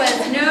 there was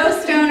no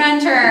stone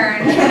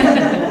unturned.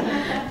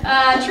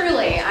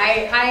 Truly,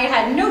 I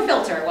had no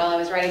filter while I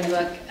was writing the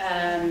book.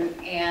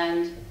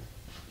 And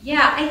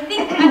yeah, I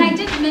think, and I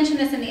did mention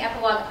this in the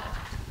epilogue,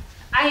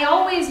 I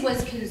always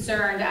was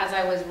concerned as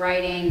I was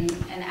writing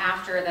and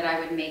after that I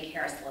would make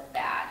Harris look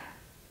bad.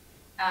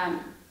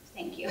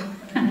 Thank you.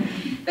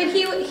 But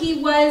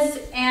he was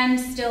and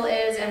still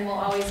is and will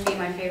always be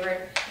my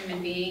favorite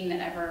human being that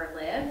ever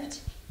lived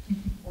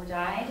or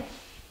died.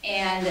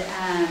 And,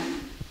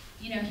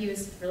 you know, he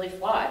was really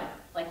flawed.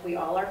 Like we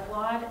all are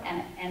flawed.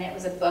 And it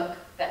was a book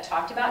that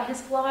talked about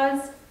his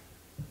flaws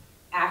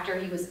after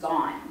he was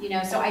gone. You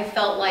know, so I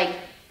felt like,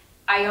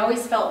 I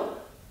always felt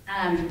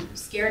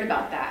scared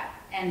about that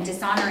and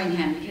dishonoring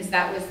him because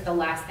that was the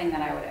last thing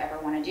that I would ever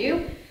want to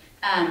do.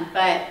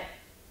 But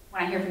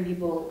when I hear from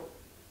people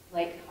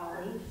like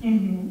Holly,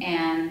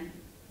 and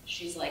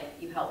she's like,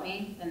 "You helped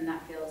me," then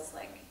that feels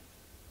like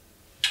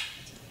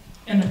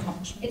an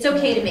accomplishment. It's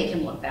okay to make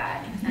him look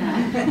bad.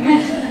 I'm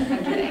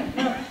kidding.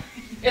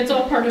 It's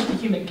all part of the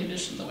human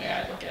condition, the way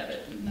I look at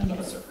it. None of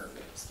us are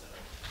perfect. So.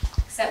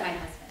 Except my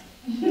husband.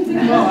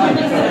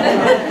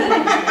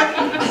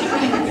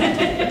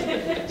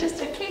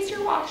 Just in case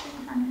you're watching.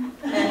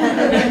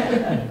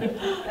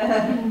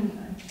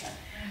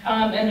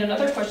 And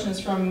another question is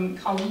from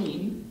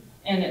Colleen,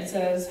 and it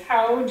says,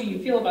 "How do you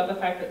feel about the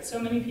fact that so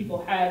many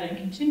people had and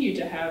continue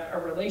to have a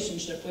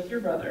relationship with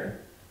your brother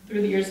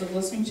through the years of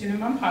listening to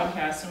him on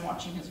podcasts and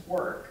watching his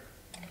work?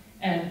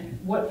 And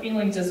what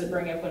feelings does it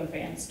bring up when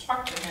fans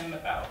talk to him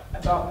about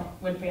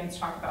when fans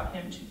talk about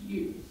him to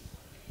you?"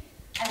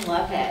 I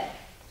love it.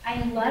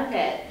 I love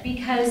it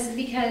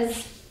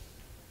because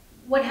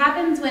what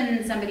happens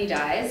when somebody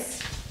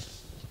dies,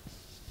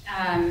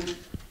 I'm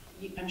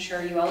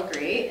sure you all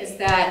agree, is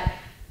that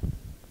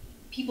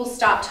people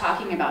stop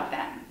talking about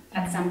them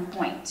at some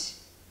point.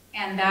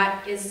 And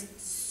that is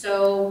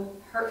so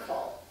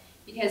hurtful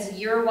because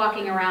you're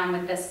walking around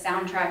with this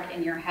soundtrack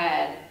in your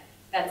head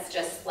that's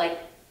just like,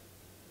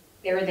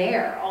 they're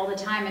there all the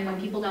time. And when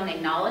people don't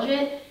acknowledge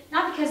it,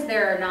 not because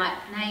they're not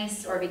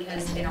nice or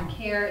because they don't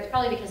care, it's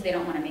probably because they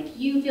don't want to make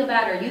you feel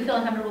bad or you feel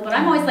uncomfortable. But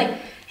I'm always like,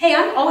 hey,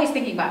 I'm always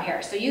thinking about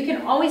Harris. So you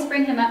can always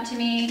bring him up to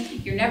me.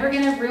 You're never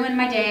going to ruin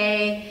my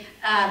day.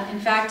 In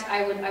fact,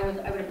 I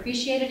would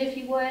appreciate it if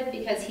he would,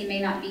 because he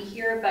may not be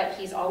here, but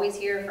he's always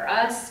here for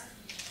us.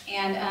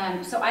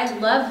 And so I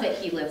love that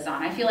he lives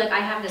on. I feel like I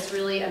have this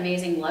really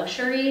amazing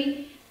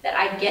luxury that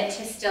I get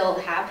to still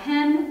have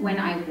him when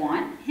I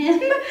want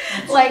him. And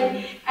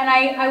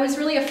I was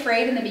really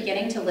afraid in the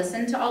beginning to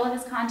listen to all of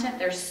his content.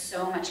 There's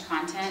so much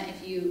content.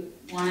 If you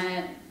want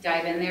to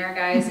dive in there,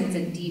 guys, it's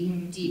a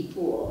deep, deep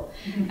pool.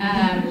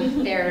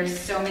 There's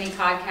so many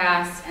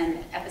podcasts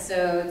and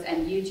episodes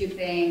and YouTube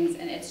things,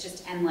 and it's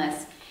just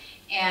endless.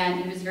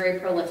 And he was very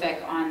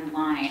prolific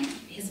online.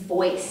 His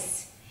voice.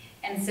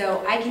 And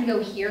so I can go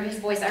hear his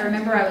voice. I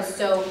remember I was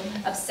so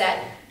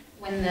upset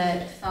when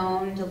the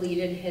phone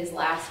deleted his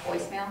last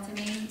voicemail to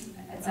me.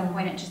 At some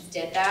point it just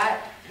did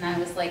that, and I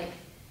was like,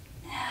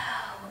 no.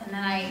 And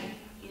then I,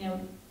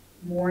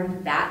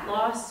 mourned that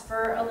loss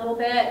for a little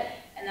bit,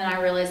 and then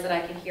I realized that I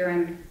could hear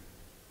him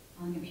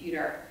on the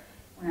computer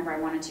whenever I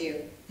wanted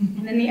to.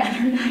 And then the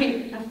other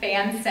night, a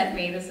fan sent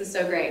me, this is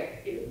so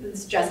great,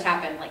 this just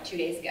happened like 2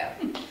 days ago,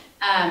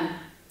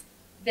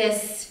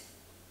 this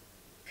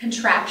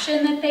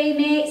contraption that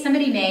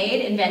somebody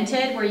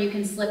invented, where you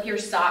can slip your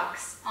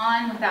socks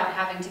on without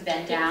having to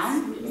bend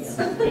down.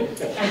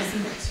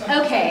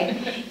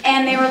 Okay,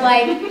 and they were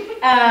like,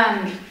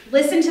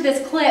 listen to this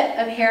clip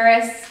of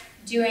Harris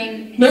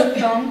doing his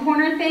phone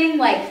corner thing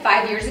like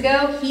 5 years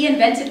ago. He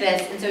invented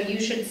this, and so you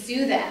should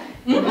sue them.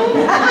 and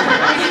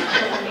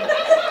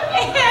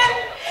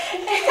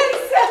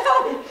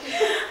so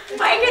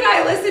Mike and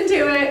I listened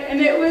to it, and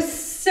it was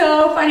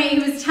so funny. He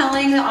was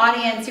telling the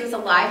audience, it was a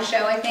live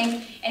show, I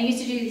think, and he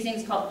used to do these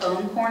things called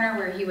Phone Corner,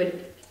 where he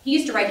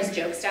used to write his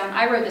jokes down.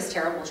 I wrote this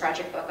terrible,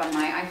 tragic book on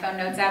my iPhone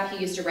Notes app. He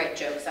used to write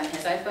jokes on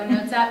his iPhone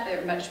Notes app. They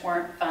were much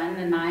more fun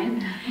than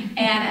mine.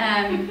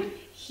 And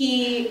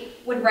he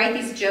would write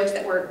these jokes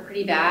that were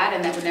pretty bad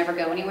and that would never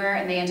go anywhere,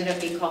 and they ended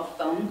up being called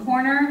Phone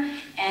Corner.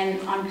 And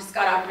on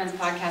Scott Aukerman's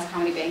podcast,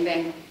 Comedy Bang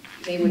Bang,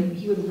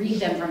 he would read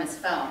them from his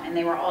phone, and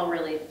they were all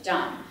really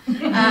dumb.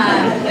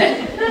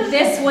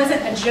 This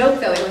wasn't a joke,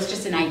 though. It was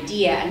just an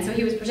idea. And so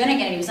he was presenting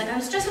it, and he was like, I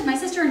was just with my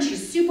sister, and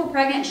she's super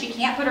pregnant, and she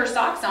can't put her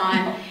socks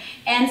on.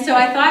 And so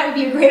I thought it would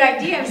be a great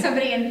idea if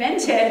somebody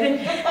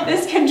invented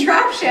this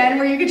contraption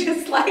where you could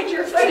just slide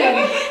your foot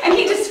in. And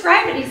he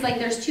described it. He's like,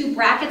 there's 2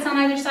 brackets on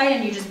either side,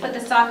 and you just put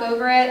the sock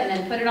over it and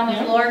then put it on the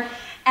floor.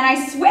 And I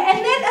swear,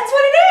 and then that's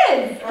what it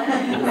is.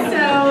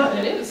 So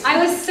I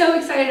was so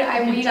excited.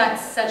 We got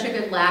such a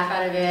good laugh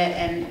out of it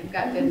and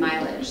got good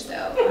mileage.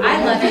 So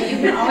I love it. You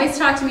can always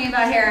talk to me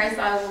about Harris.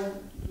 I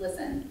will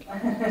listen.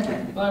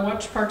 Well, I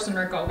watched Parks and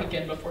Rec all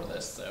weekend before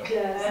this, so.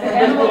 Yes,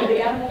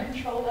 the animal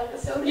control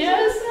episode.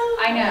 Yes.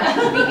 I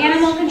know. The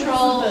animal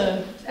control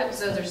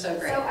episodes are so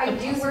great. So I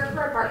do work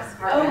for a parks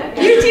department.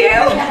 Oh, you do?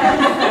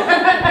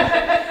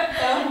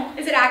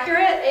 Is it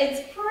accurate?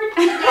 It's pretty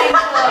close.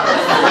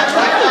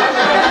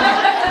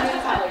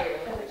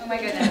 Oh my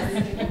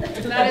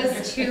goodness. That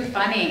is too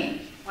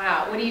funny.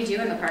 Wow. What do you do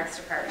in the Parks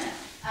Department?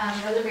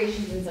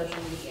 Reservations and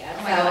social media.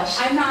 Oh my gosh.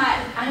 I'm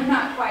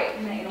not quite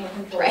in the animal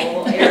control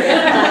Right.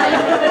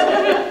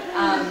 area.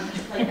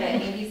 Like the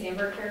Andy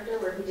Samberg character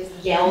where he just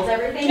yells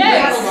everything. Yes.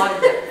 We have a lot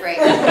of them. Right.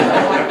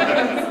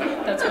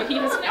 That's what he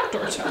has an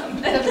outdoor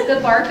job. The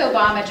Barack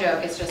Obama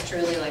joke is just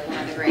truly like one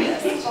of the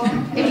greatest.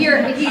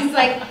 If he's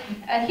like,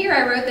 here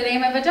I wrote the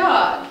name of a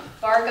dog,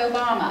 Barack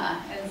Obama.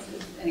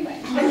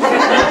 Anyway.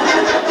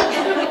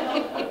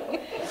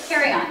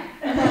 Carry on.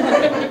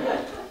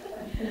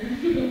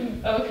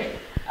 Okay.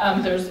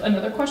 There's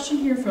another question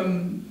here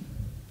from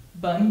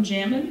Bun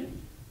Jammin.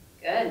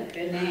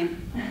 Good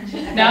name.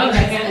 Now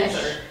I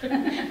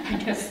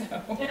guess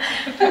so.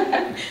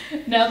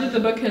 Now that the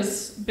book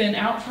has been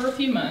out for a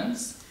few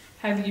months,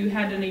 have you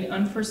had any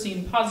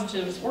unforeseen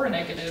positives or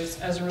negatives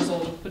as a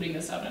result of putting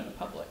this out in the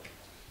public?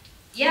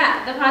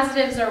 Yeah, the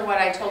positives are what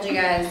I told you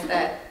guys,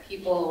 that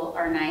people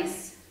are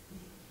nice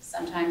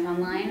sometimes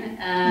online.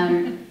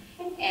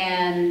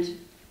 And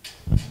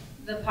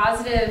the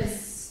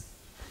positives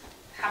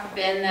have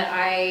been that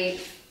I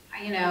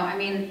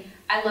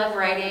love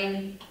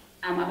writing.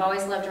 I've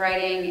always loved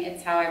writing.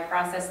 It's how I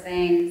process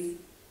things.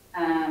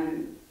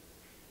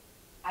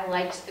 I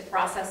liked the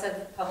process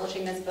of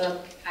publishing this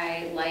book.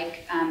 I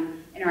like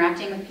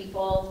interacting with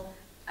people.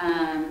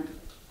 I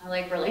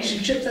like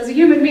relationships as a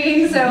human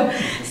being, so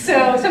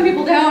some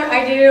people don't,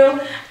 I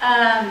do.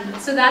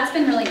 So that's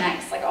been really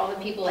nice, like all the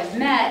people I've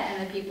met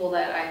and the people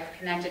that I've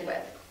connected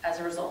with as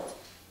a result.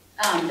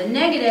 The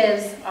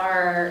negatives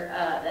are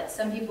that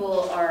some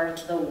people are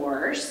the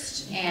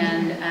worst,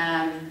 and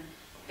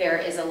there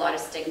is a lot of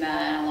stigma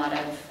and a lot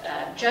of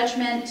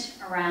judgment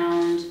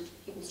around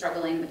people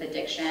struggling with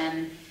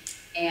addiction.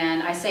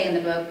 And I say in the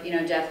book,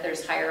 death,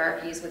 there's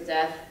hierarchies with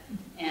death,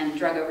 and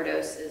drug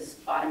overdose is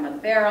bottom of the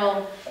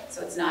barrel,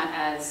 so it's not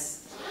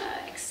as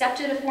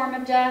accepted a form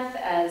of death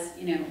as,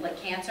 like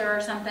cancer or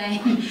something.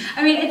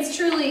 I mean, it's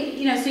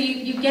truly, so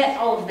you get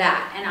all of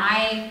that. And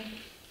I've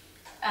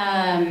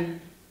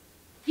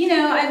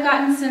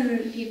gotten some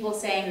people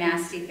saying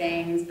nasty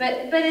things,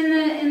 but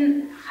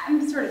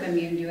I'm sort of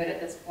immune to it at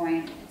this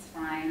point. It's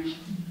fine.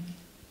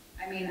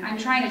 I mean, I'm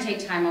trying to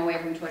take time away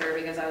from Twitter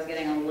because I was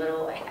getting a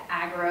little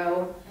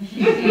aggro,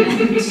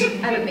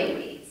 and I have a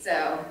baby,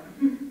 so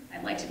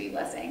I'd like to be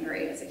less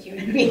angry as a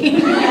human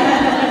being.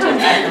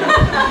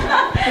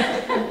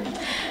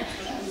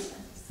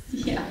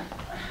 Yeah.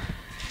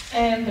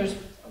 And there's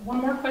one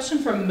more question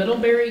from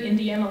Middlebury,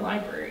 Indiana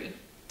Library.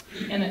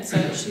 And it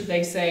says,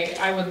 they say,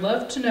 I would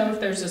love to know if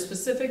there's a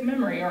specific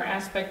memory or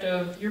aspect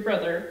of your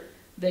brother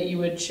that you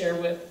would share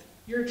with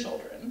your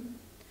children.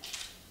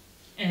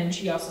 And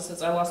she also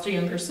says, I lost a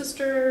younger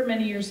sister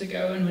many years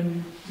ago, and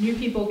when new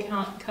people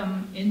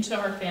come into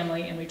our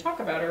family and we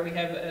talk about her, we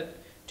have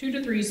 2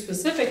 to 3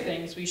 specific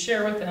things we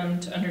share with them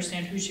to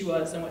understand who she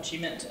was and what she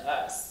meant to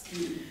us.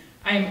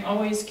 I'm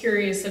always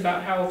curious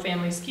about how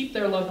families keep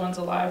their loved ones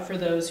alive for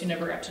those who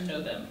never got to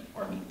know them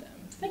or meet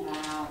them.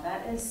 Wow,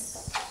 that is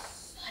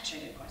such a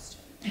good question.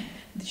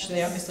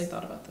 They obviously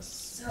thought about this.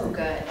 So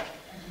good.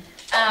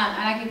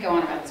 And I could go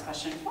on about this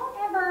question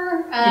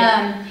forever.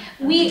 Yeah.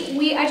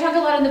 I talk a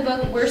lot in the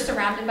book. We're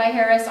surrounded by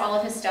Harris. All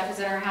of his stuff is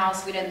in our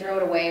house. We didn't throw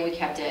it away. We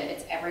kept it.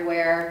 It's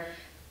everywhere.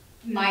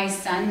 My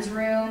son's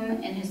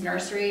room in his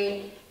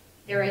nursery,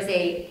 there is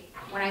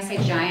when I say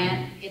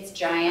giant, it's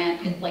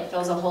giant. It like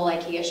fills a whole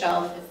IKEA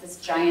shelf. It's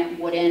this giant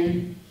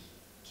wooden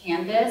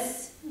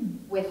canvas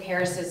with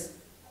Harris's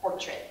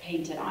portrait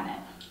painted on it.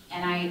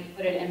 And I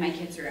put it in my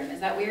kid's room. Is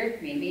that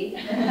weird? Maybe.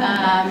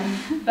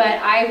 But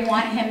I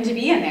want him to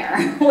be in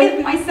there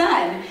with my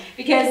son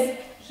because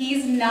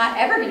he's not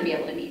ever going to be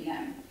able to meet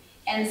him.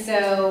 And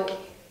so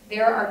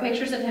there are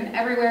pictures of him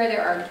everywhere.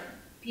 There are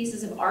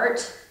pieces of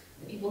art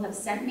that people have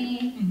sent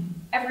me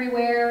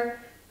everywhere.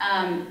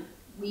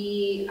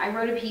 I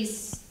wrote a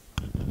piece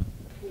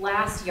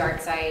last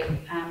yard site,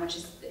 which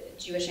is the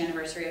Jewish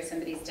anniversary of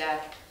somebody's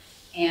death,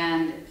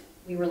 and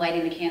we were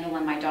lighting the candle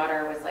and my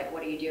daughter was like,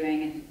 what are you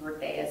doing and whose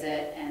birthday is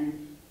it?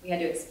 And we had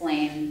to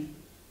explain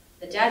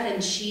the death,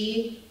 and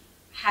she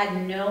had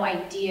no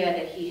idea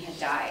that he had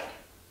died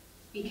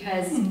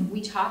because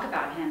we talk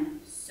about him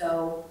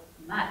so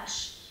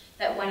much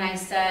that when I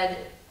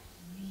said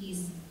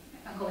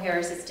Uncle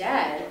Harris is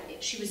dead,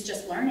 she was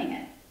just learning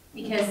it.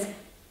 Because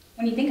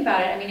when you think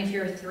about it, I mean, if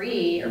you're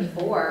 3 or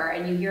 4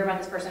 and you hear about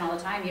this person all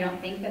the time, you don't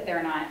think that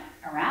they're not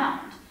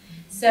around.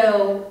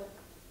 So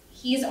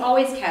he's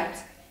always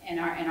kept in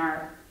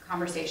our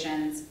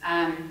conversations.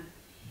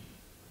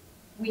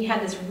 We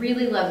had this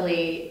really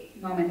lovely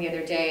moment the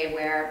other day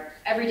where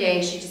every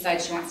day she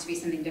decides she wants to be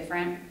something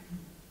different,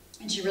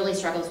 and she really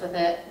struggles with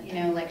it. You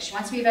know, like she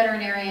wants to be a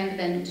veterinarian, but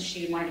then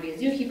she wanted to be a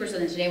zookeeper, so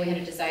then today we had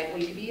to decide, well,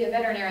 you could be a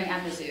veterinarian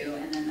at the zoo,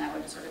 and then that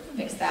would sort of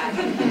fix that.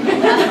 And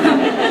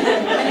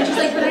then she's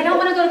like, but I don't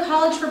want to go to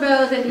college for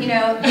both, and you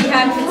know,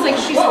 it's like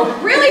she's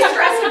really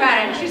stressed about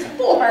it, and she's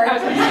 4.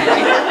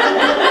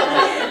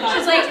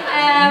 She's like,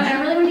 and I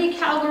really want to be a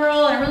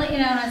cowgirl, and I really,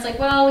 and it's like,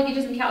 well, we could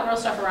do some cowgirl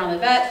stuff around the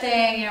vet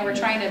thing, we're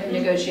trying to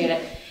negotiate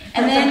it.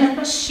 And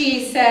then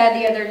she said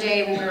the other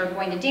day when we were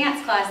going to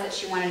dance class that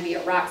she wanted to be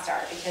a rock star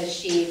because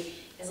she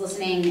is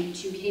listening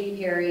to Katy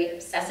Perry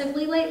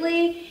obsessively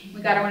lately.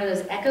 We got her one of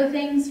those Echo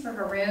things for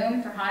her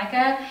room for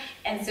Hanukkah,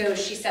 and so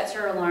she sets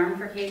her alarm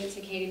for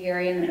Katy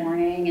Perry in the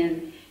morning,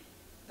 and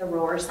the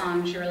Roar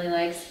song she really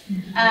likes,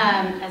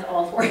 as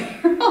all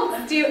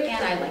 4-year-olds do,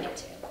 and I like it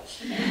too.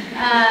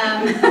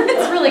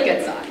 It's a really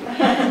good song.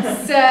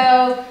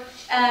 So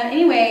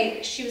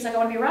anyway, she was like, I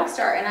want to be a rock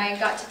star, and I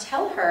got to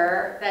tell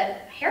her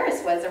that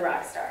Harris was a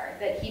rock star,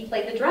 that he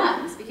played the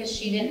drums, because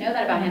she didn't know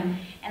that about him.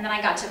 And then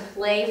I got to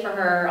play for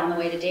her on the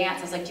way to dance.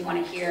 I was like, do you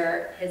want to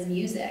hear his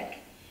music?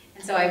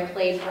 And so I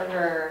played for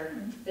her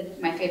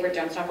my favorite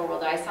Don't Stop or We'll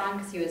Die song,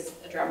 because he was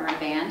a drummer in a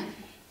band,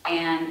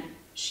 and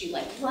she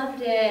like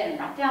loved it and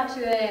rocked out to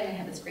it, and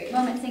had this great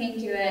moment singing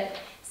to it.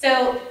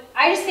 So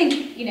I just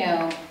think,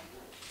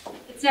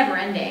 it's never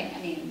ending. I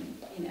mean,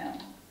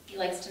 he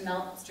likes to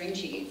melt string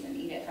cheese and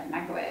eat it from the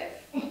microwave.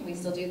 We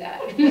still do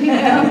that.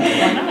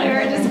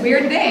 They're just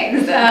weird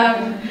things.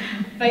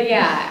 But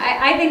yeah,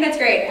 I think that's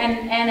great.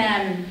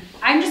 And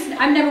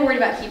I'm never worried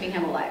about keeping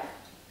him alive.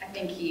 I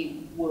think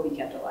he will be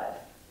kept alive.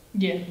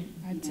 Yeah,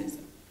 I'd say so.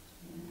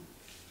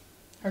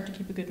 Hard to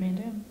keep a good man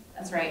down.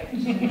 That's right.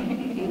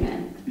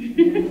 Amen.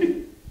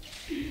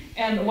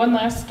 And one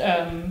last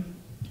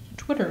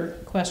Twitter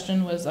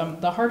question was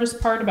the hardest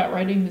part about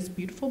writing this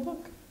beautiful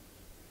book?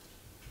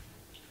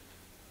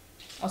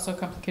 Also a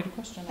complicated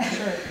question, I'm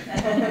sure.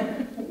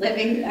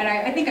 Living, and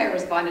I think I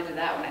responded to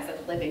that when I said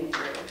living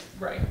through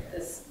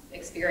this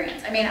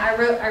experience. I mean, I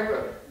wrote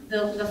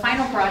the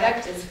final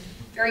product is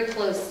very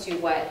close to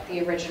what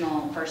the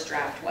original first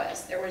draft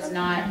was. There was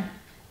not,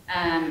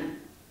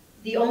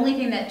 the only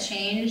thing that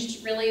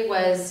changed really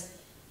was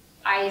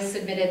I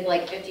submitted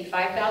like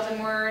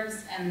 55,000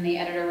 words, and the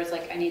editor was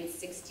like, I need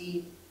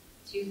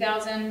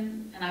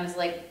 62,000, and I was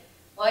like,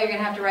 well, you're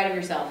gonna have to write them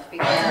yourself,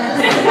 because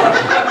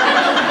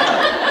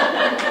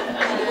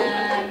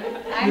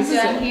I'm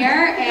done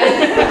here,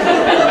 and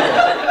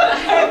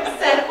I've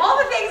said all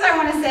the things I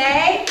want to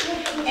say,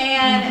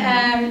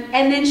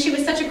 and then she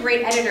was such a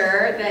great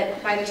editor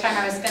that by the time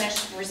I was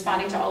finished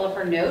responding to all of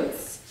her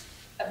notes,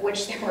 of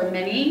which there were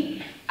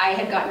many, I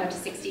had gotten up to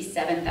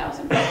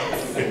 67,000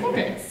 words.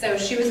 Okay. So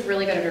she was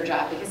really good at her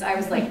job because I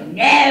was like,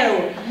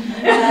 no!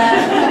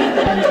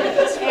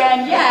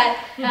 And yet,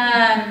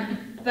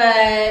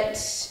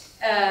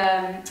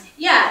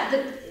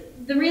 yeah,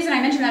 the reason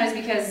I mention that is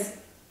because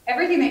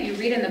everything that you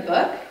read in the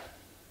book,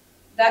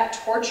 that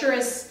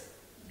torturous,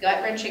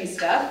 gut-wrenching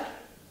stuff,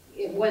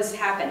 it was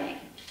happening.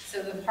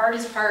 So the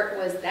hardest part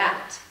was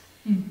that.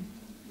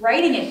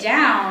 Writing it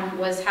down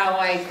was how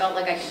I felt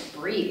like I could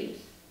breathe.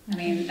 I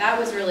mean, that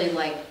was really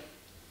like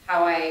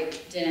how I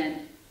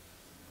didn't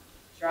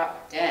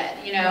drop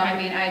dead, you know? I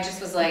mean, I just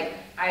was like,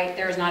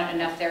 there's not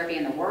enough therapy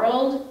in the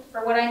world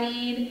for what I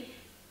need.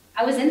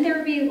 I was in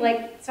therapy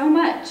like so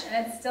much,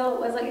 and it still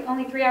was like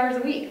only 3 hours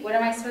a week. What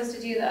am I supposed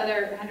to do the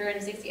other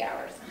 160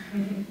 hours?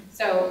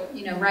 So,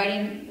 you know,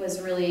 writing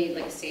was really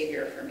like a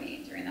savior for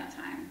me during that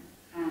time.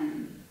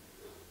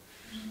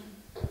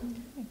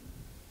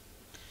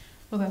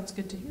 Well, that's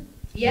good to hear.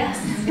 Yes.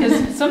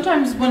 Because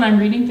sometimes when I'm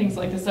reading things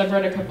like this, I've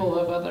read a couple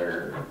of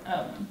other,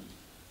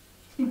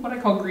 what I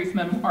call grief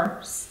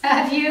memoirs.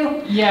 Have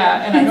you?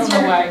 Yeah, and I don't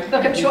know why.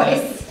 Book of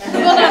choice.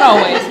 Well, not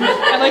always, but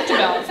I like to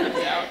balance things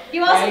out.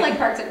 You also right? like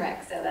Parks and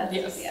Rec, so that's,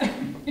 yes.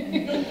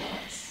 Yeah.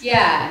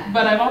 Yeah.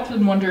 But I've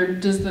often wondered,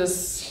 does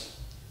this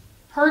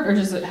hurt or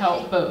does it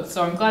help both?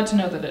 So I'm glad to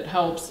know that it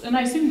helps, and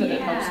I assume that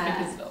it helps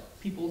because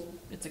people,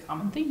 it's a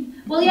common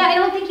theme. Well, yeah, I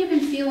don't think you can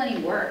feel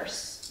any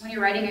worse. When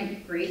you're writing a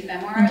grief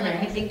memoir, like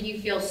I think you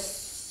feel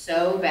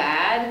so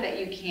bad that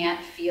you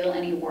can't feel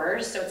any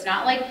worse. So it's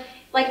not like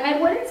I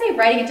wouldn't say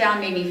writing it down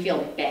made me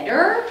feel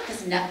better,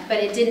 but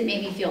it didn't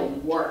make me feel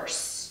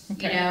worse,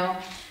 you know?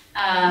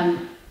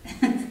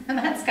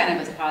 That's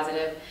kind of a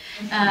positive.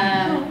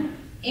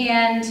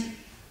 And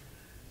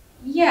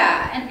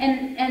yeah,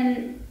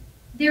 and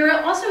there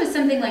also is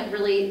something like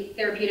really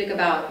therapeutic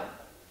about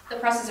the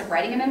process of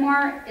writing a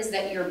memoir is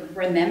that you're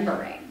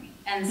remembering.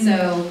 And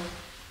so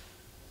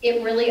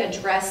it really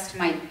addressed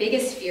my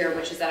biggest fear,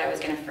 which is that I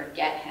was going to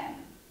forget him.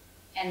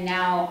 And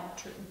now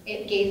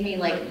it gave me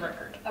like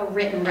a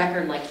written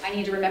record, like I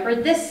need to remember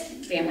this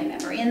family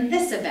member in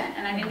this event,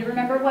 and I need to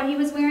remember what he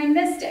was wearing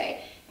this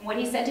day, and what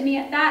he said to me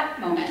at that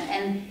moment,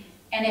 and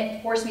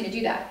it forced me to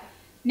do that.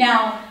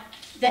 Now,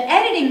 the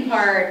editing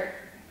part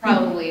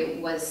probably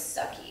was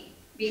sucky,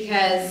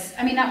 because,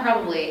 I mean, not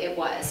probably, it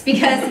was,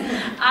 because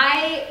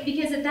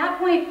at that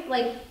point,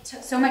 like,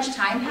 so much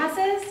time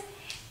passes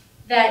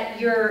that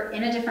you're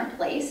in a different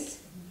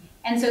place,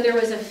 and so there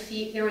was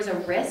a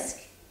risk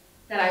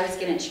that I was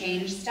going to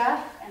change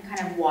stuff and kind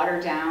of water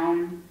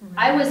down.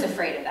 I was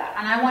afraid of that,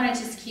 and I wanted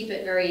to just keep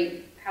it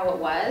very how it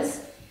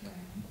was.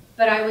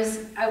 But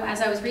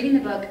as I was reading the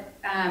book,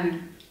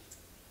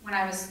 when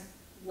I was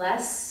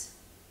less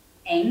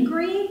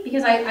angry,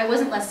 because I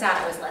wasn't less sad,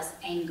 I was less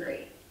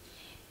angry.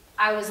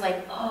 I was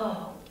like,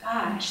 oh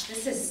gosh,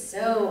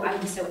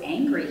 I'm so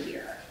angry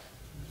here.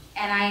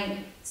 And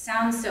I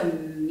sound so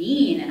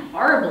mean and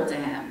horrible to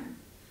him.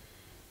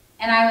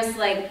 And I was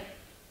like,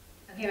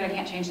 okay, but I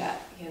can't change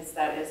that because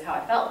that is how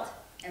I felt.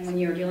 And when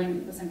you're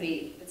dealing with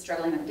somebody that's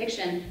struggling with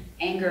addiction,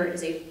 anger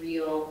is a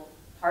real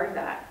part of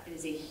that. It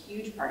is a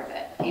huge part of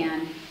it.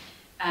 And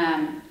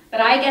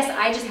but I guess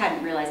I just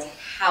hadn't realized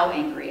how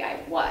angry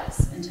I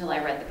was until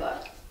I read the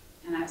book.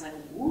 And I was like,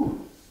 ooh.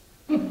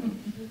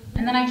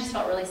 And then I just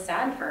felt really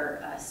sad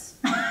for us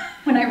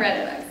when I read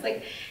it. I was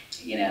like,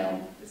 you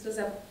know, this was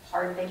a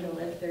hard thing to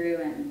live through,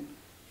 and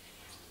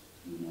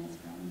you know what's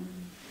wrong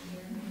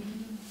here.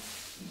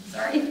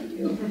 Sorry if you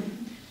do.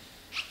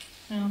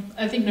 Well,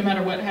 I think no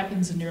matter what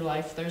happens in your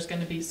life, there's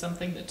going to be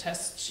something that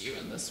tests you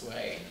in this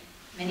way.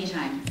 Many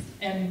times.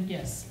 And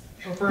yes,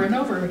 over and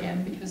over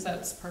again, because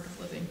that's part of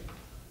living.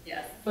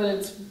 Yes. But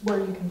it's where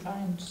you can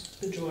find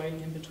the joy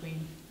in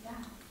between. Yeah,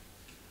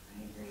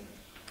 I agree.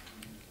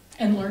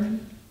 And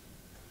learning.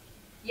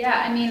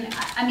 Yeah, I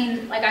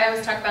mean, like I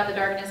always talk about the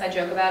darkness. I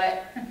joke about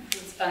it.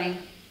 It's funny.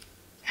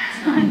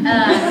 It's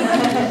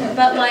not.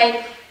 But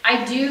like,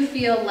 I do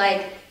feel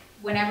like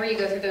whenever you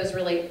go through those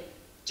really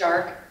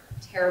dark,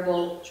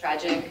 terrible,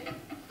 tragic,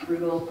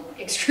 brutal,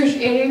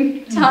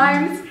 excruciating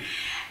times,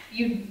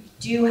 you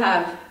do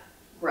have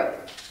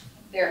growth.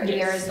 There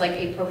is like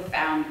a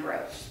profound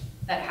growth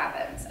that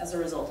happens as a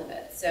result of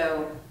it.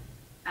 So,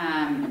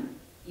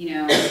 you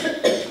know,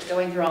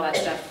 going through all that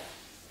stuff,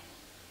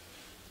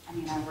 I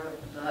mean, I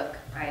wrote the book.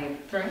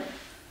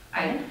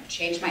 I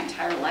changed my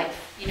entire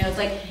life. You know, it's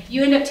like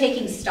you end up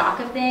taking stock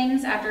of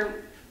things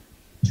after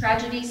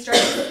tragedy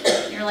starts.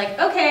 And you're like,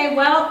 okay,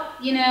 well,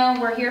 you know,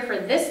 we're here for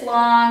this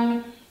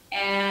long,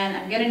 and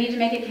I'm gonna need to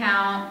make it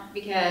count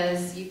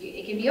because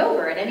it can be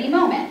over at any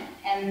moment.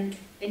 And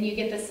then you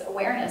get this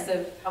awareness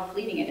of how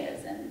fleeting it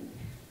is, and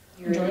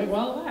enjoy it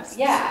while it lasts.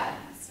 Yeah,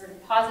 sort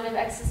of positive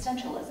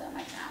existentialism,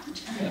 I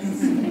found.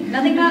 Yes.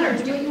 Nothing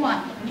matters. Do what you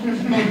want.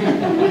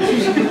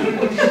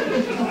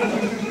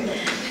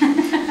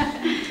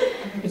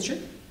 It's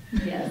true.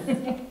 Yes.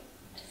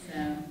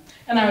 So.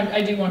 And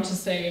I do want to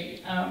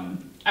say,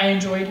 I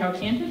enjoyed how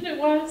candid it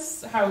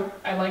was.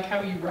 I like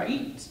how you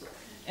write.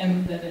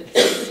 and that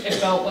it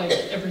felt like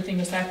everything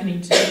was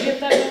happening to me at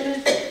that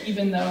moment,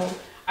 even though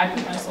I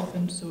put myself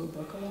into a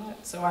book a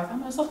lot. So I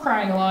found myself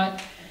crying a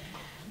lot,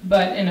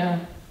 but in a,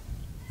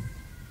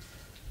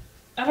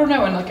 I don't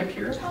know, in like a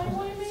purifying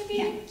way maybe?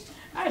 Yeah.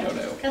 I don't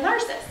know.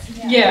 Catharsis.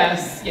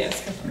 Yes,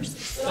 catharsis.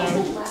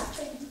 So,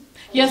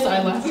 yes,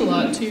 I laughed a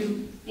lot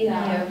too.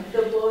 Yeah,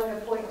 the book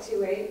of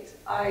 .28,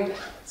 I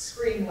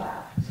scream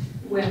laughed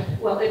when,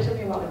 well, it took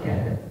me a while to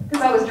get it,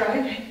 because I was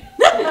driving.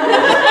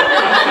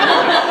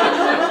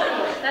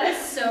 That is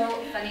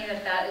so funny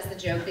that is the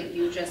joke that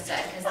you just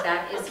said, because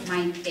that is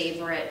my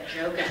favorite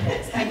joke of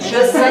his. I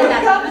just said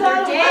that the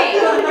other day.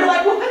 You're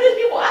like, what did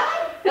you what?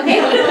 Okay,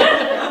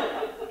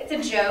 it's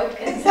a joke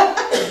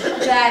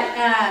that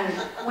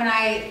when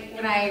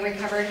I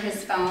recovered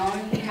his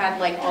phone, he had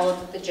like all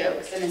of the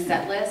jokes in his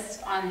set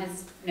list on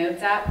his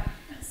notes app.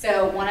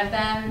 So one of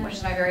them, which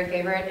is my very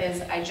favorite,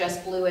 is I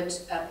just blew a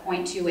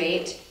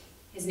 .28.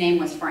 His name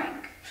was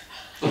Frank.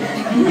 Because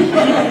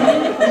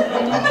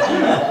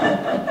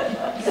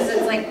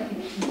it's like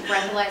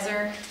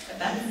breathalyzer, but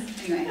that's,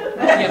 anyway.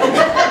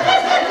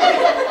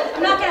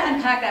 I'm not going to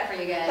unpack that for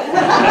you guys.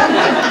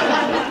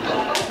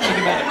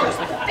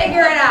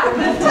 Figure it out.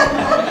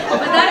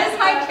 But that is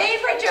my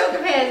favorite joke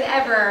of his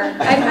ever.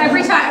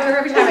 Every time I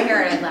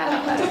hear it, I laugh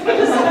out loud.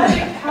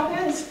 How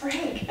bad is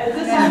Frank? Is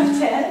this out of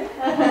 10?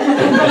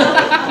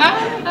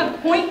 A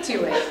point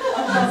to it.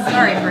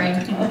 Sorry,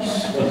 Frank.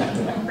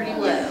 Pretty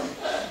low.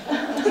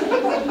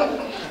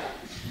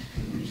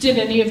 Did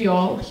any of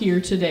y'all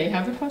here today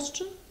have a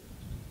question?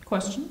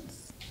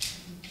 Questions?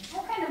 I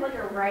have kind of like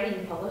a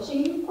writing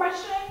publishing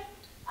question.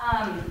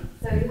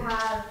 So you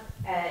have,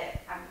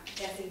 I'm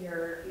guessing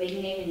your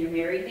maiden name and your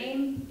married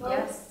name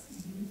books. Yes.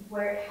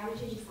 How did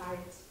you decide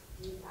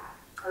to do that?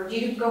 Or do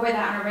you go by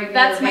that on a regular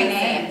That's my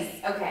basis?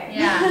 name. Okay.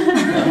 Yeah.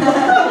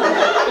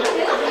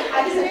 I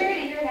was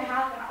married a year and a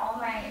half, and all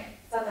my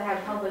stuff that I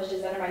have published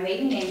is under my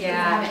maiden name. Yeah.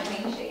 I haven't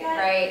changed it yet.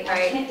 Right.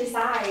 I can't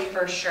decide.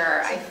 For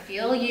sure. I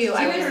feel you.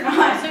 I Do it was or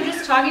not. also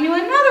just talking to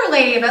another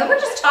lady about, we're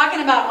just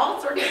talking about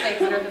all sorts of things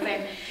that are the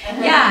same.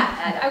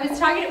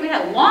 Yeah, we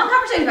had a long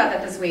conversation about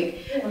that this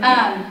week.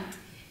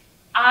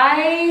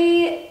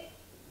 I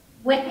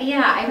went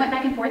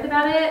back and forth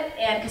about it,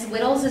 and because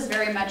Wittels is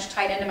very much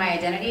tied into my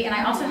identity, and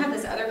I also have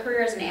this other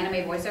career as an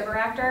anime voiceover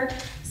actor.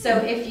 So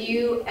if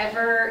you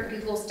ever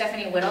Google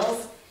Stephanie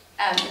Wittels,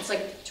 it's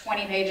like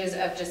 20 pages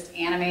of just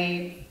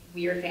anime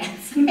weird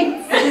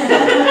fansies.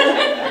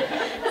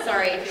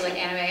 Sorry if you like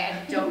anime,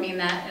 I don't mean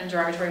that in a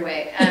derogatory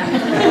way.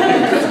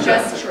 It's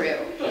just true.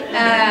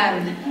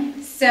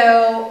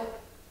 So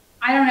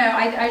I don't know,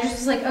 I just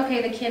was like,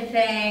 okay, the kid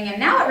thing, and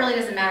now it really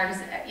doesn't matter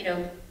because,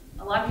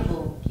 a lot of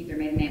people keep their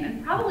maiden name,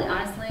 and probably,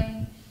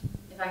 honestly,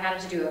 if I had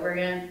it to do over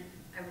again,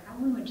 I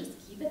probably would just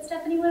keep it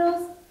Stephanie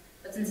Wittels,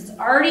 but since it's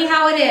already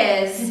how it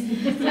is,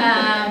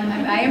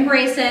 I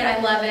embrace it, I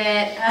love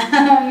it,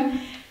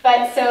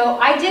 but so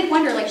I did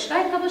wonder, like, should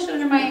I publish it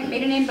under my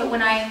maiden name? But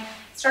when I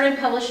started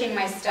publishing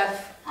my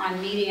stuff on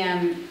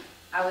Medium,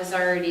 I was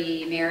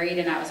already married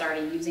and I was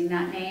already using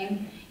that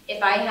name.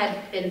 If I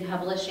had been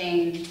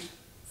publishing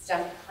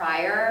stuff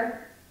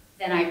prior,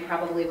 then I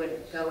probably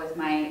would go with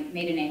my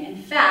maiden name. In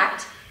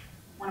fact,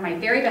 one of my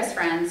very best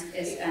friends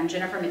is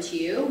Jennifer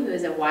Mathieu, who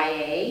is a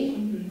YA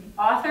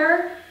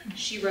author.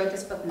 She wrote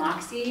this book,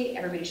 Moxie.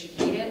 Everybody should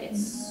read it.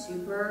 It's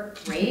super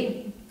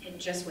great. It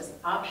just was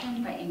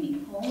optioned by Amy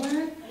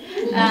Poehler.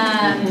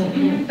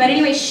 But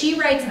anyway, she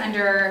writes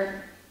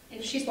under,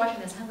 if she's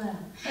watching this, hello.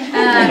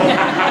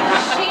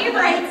 She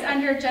writes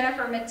under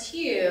Jennifer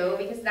Mathieu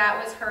because that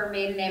was her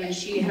maiden name and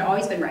she had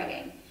always been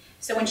writing.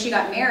 So when she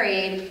got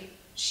married,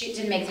 it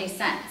didn't make any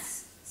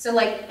sense. So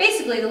like,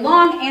 basically the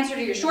long answer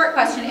to your short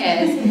question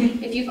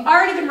is, if you've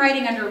already been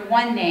writing under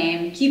one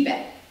name, keep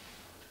it.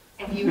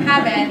 If you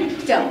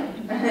haven't, don't.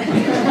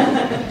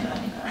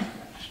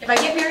 If I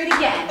get married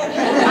again, I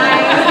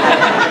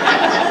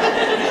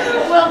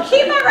will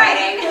keep my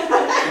writing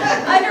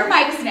under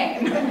Mike's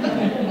name.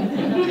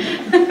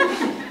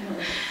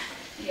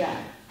 Yeah.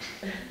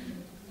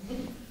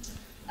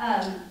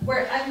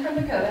 I'm from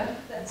Dakota,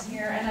 that's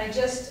here, and I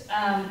just,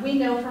 we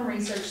know from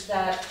research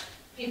that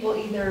people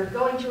either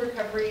going to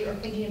recovery or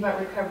thinking about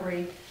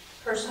recovery,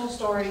 personal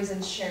stories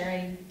and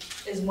sharing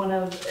is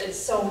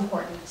so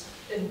important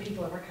in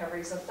people in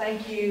recovery. So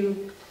thank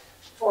you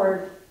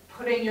for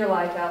putting your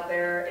life out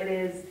there.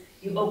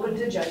 You open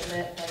to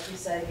judgment, like you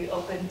said, you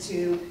open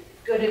to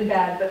good and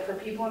bad, but for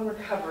people in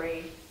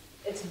recovery,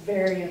 it's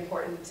very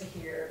important to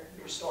hear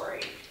your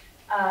story.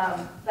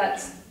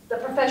 That's the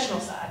professional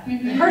side.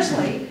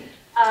 Personally,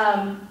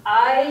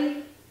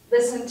 I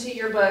listened to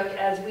your book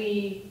as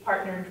we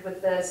partnered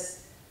with this.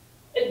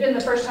 It'd been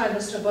the first time I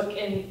listened to a book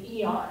in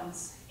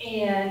eons,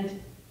 and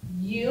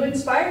you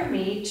inspired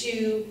me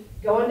to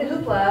go into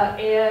Hoopla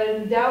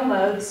and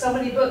download so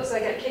many books I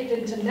got kicked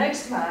into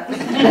next month. and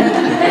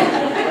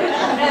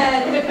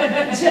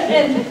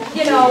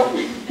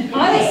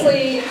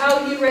honestly,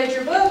 how you read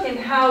your book and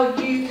how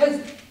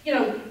because you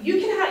know, you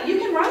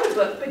can write a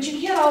book, but you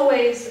can't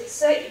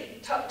always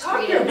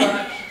talk your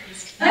book.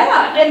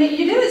 Yeah, and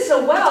you did it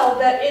so well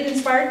that it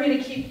inspired me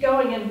to keep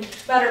going. And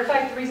matter of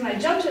fact, the reason I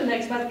jumped to the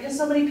next month, because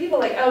so many people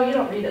are like, oh, you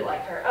don't read it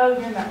like her. Oh,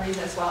 you're not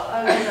reading this well.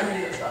 Oh, you're not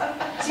reading this well.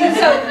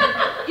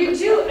 So you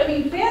do, I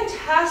mean,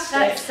 fantastic.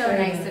 That's so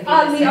nice of you.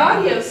 On the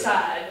audio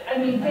side, I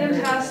mean,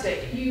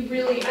 fantastic. You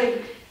really,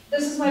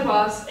 this is my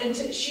boss, and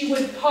she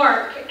would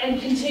park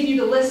and continue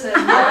to listen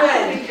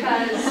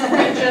because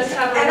we just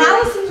have. And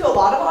I listen to a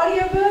lot of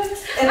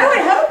audiobooks, and I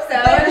would hope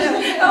so.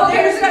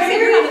 There's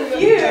very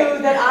few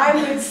that I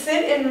would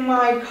sit in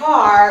my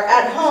car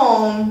at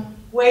home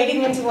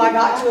waiting until I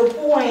got to a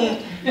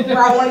point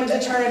where I wanted to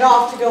turn it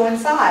off to go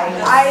inside.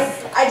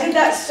 I did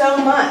that so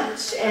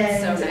much,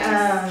 and so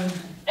nice.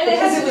 And it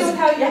has to do with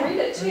how you read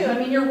it too. I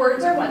mean, your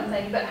words are one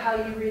thing, but how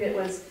you read it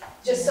was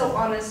just so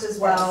honest as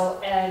well,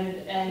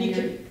 and you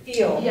could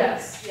feel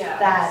that.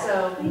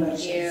 So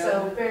thank you.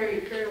 So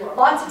very, very well.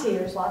 Lots of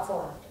tears, lots of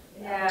laughter.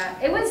 Yeah,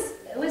 it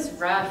was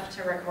rough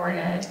to record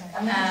it.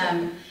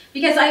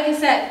 Because like I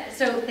said,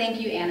 so thank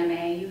you,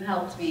 Anime, you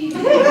helped me.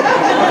 But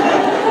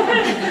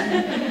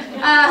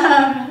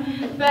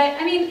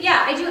I mean,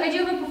 yeah, I do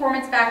have a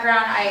performance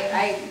background.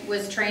 I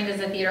was trained as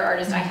a theater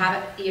artist. I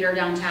have a theater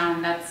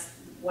downtown. That's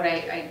what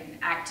I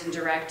act and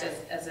direct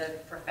as a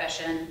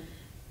profession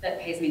that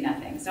pays me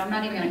nothing. So I'm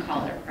not even going to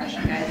call it a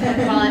profession, guys. I'm going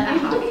to call it a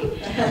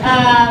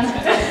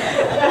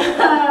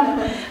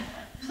hobby.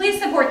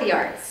 Please support the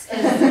arts,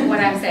 is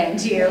what I'm saying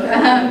to you.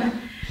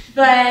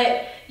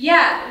 But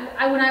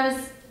yeah, when I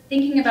was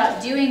thinking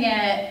about doing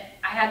it,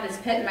 I had this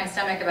pit in my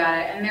stomach about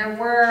it. And there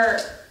were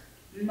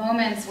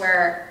moments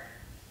where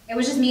it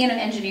was just me and an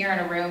engineer in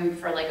a room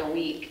for like a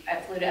week. I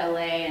flew to LA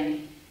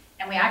and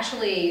we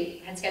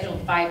actually had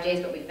scheduled 5 days,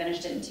 but we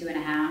finished it in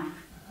 2.5.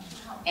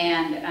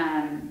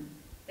 And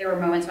there were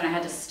moments when I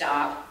had to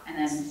stop and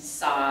then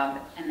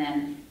sob. And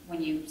then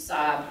when you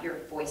sob, your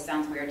voice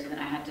sounds weird. So then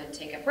I had to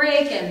take a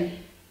break and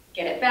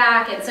get it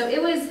back. And so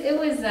it was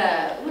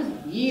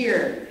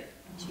weird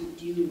to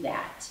do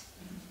that.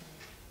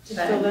 To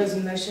feel those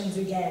emotions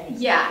again.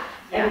 Yeah.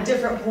 At a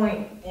different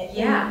point in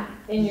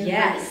your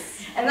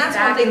Yes. And that's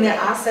one thing that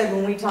I said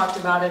when we talked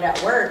about it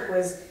at work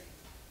was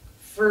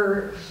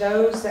for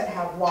those that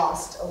have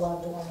lost a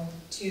loved one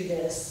to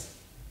this,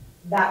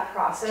 that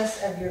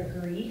process of your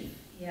grief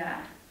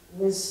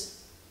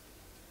was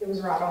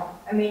right on.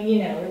 I mean,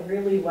 you know, it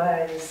really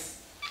was.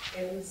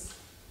 It was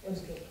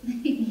good.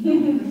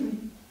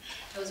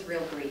 It was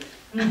real grief.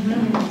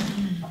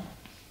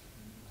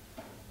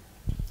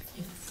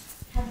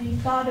 Have you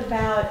thought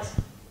about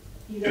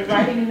either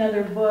writing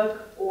another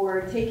book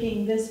or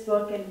taking this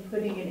book and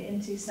putting it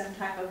into some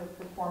type of a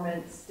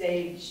performance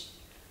stage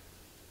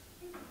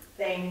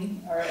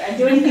thing, or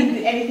doing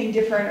anything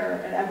different, or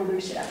an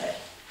evolution of it?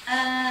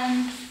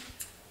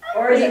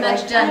 Or is it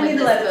much done with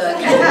this book?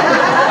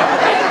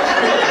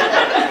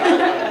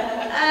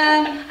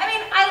 I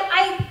mean,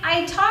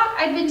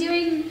 I've been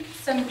doing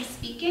some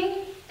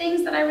speaking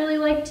things that I really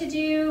like to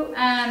do,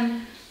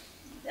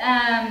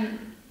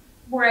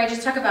 where I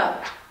just talk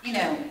about, you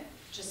know,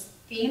 just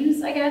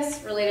themes, I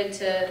guess, related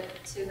to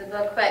the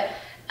book. But,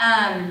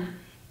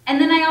 and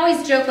then I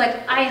always joke,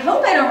 like, I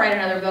hope I don't write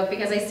another book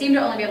because I seem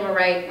to only be able to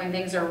write when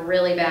things are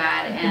really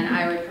bad, and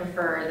I would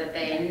prefer that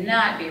they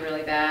not be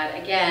really bad.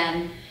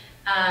 Again,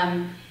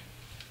 I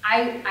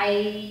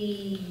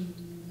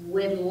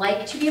would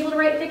like to be able to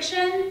write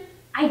fiction.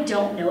 I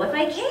don't know if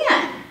I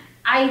can.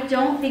 I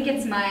don't think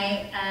it's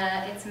my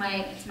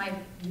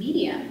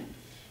medium.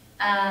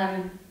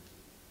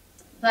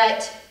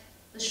 But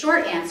the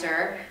short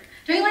answer,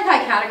 don't you like how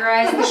I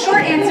categorize the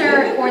short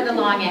answer or the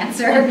long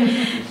answer?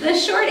 The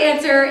short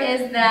answer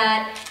is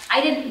that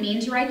I didn't mean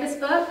to write this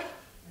book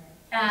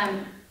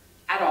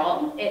at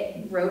all.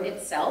 It wrote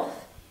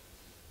itself.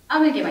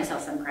 I'm gonna give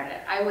myself some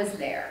credit. I was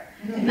there.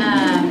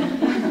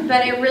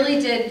 But it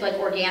really did like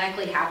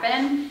organically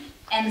happen.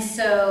 And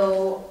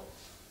so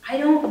I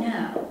don't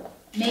know.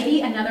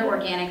 Maybe another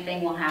organic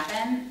thing will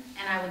happen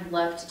and I would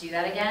love to do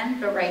that again.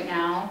 But right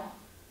now,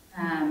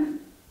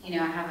 you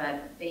know, I have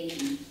a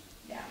baby.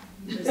 Yeah.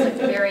 Who's like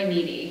very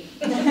needy.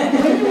 When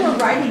you were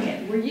writing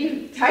it, were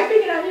you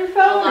typing it on your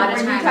phone? A lot of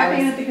or were you times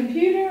typing it at the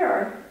computer,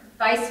 or?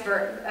 Vice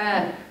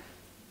versa.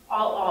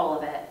 All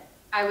of it.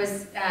 I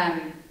was,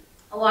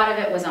 a lot of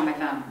it was on my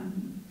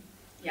phone.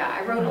 Yeah,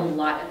 I wrote a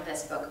lot of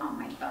this book on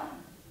my phone.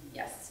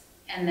 Yes.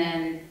 And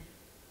then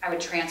I would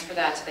transfer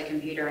that to the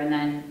computer and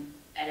then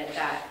edit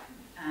that.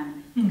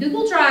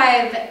 Google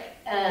Drive,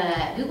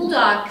 Google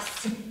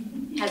Docs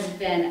has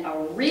been a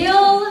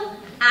real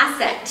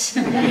asset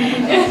to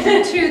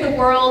the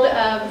world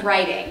of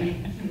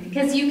writing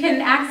because you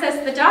can access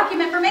the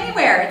document from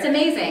anywhere. It's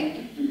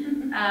amazing.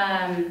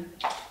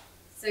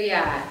 So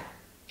yeah,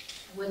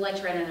 I would like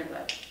to write another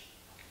book.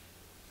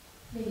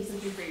 Maybe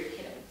something for your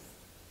kiddos.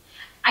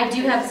 I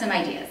do have some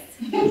ideas.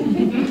 I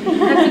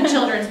have some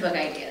children's book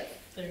ideas.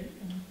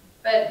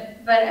 But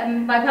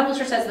my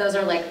publisher says those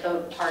are like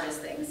the hardest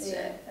things to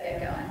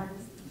get going.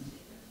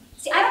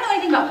 See, I don't know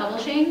anything about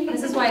publishing.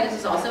 This is why this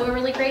is also a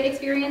really great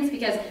experience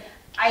because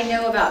I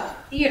know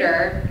about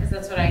theater, because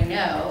that's what I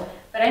know,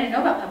 but I didn't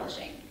know about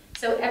publishing.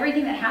 So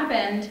everything that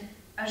happened,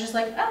 I was just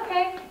like,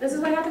 okay, this is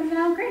what happens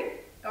now, great.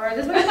 Or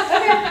this is what happens,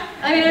 okay.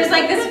 I mean, it was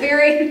like this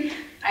very,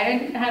 I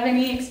didn't have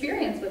any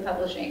experience with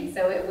publishing,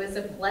 so it was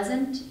a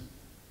pleasant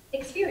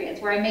experience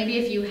where maybe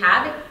if you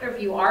have it, or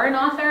if you are an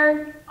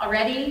author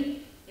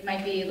already, it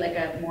might be like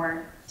a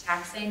more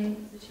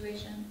taxing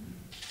situation.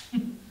 I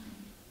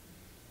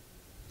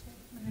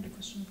had a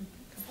question for a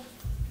couple.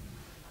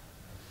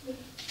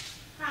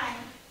 Hi.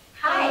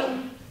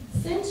 Hi.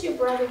 Since your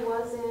brother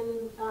was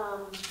in,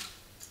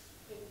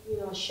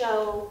 a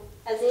show,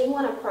 has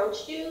anyone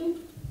approached you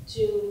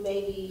to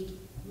maybe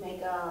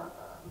make a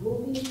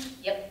movie?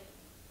 Yep.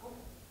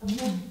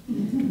 Okay.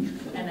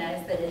 And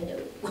I said no.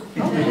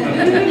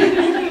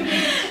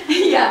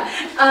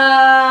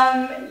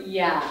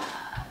 Yeah.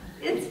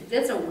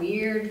 It's a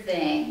weird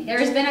thing.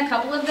 There's been a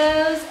couple of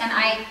those, and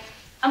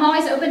I'm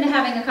always open to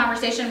having a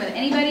conversation with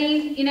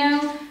anybody,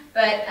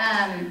 but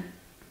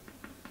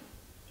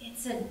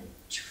it's a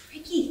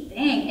tricky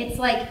thing. It's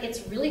like,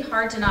 it's really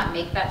hard to not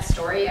make that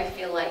story, I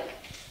feel like,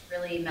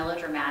 really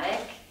melodramatic,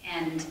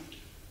 and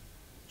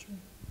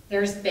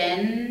there's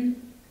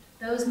been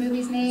those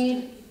movies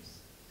made,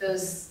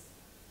 those,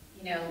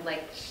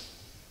 like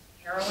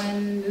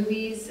heroin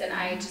movies, and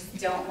I just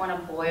don't want to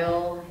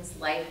boil his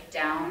life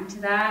down to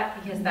that,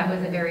 because that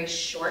was a very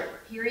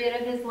short period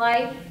of his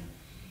life.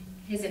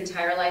 His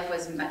entire life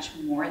was much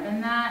more than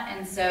that,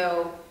 and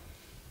so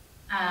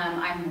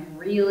I'm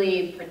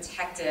really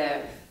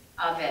protective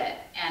of it,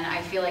 and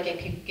I feel like it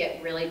could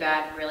get really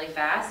bad really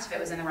fast if it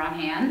was in the wrong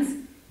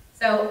hands.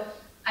 So,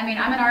 I mean,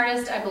 I'm an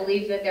artist. I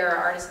believe that there are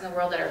artists in the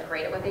world that are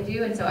great at what they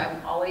do, and so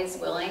I'm always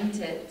willing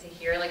to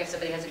hear, like, if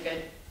somebody has a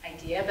good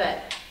idea,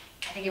 but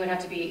I think it would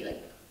have to be,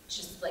 like,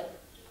 just, like,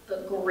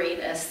 the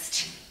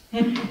greatest,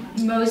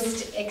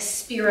 most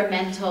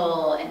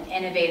experimental and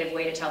innovative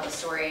way to tell the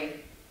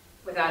story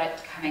without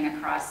it coming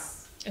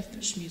across A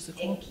fish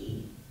musical.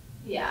 icky.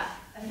 Yeah,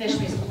 a fish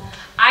musical.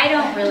 I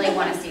don't really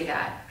want to see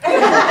that. I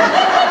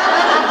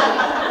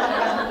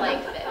don't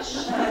like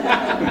fish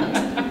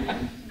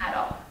at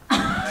all.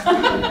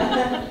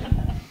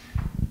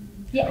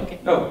 Yeah. Okay.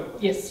 Oh,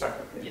 Yes. sorry.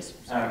 Yes.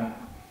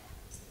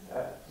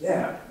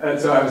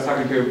 So I was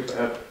talking to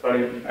a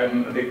buddy.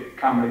 I'm a big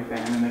comedy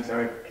fan, and that's how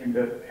I came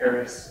to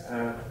Harris.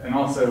 And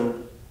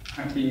also,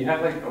 he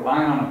had like a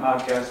line on a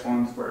podcast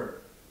once where,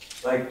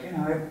 like,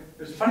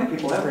 there's funny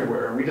people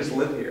everywhere. We just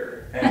live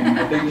here. And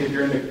I think if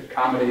you're into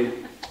comedy,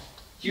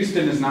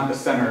 Houston is not the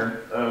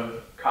center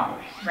of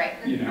comedy. Right.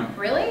 I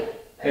Really? mean,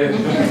 I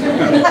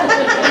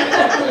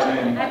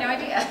had no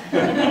idea.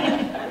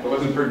 if it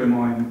wasn't for Des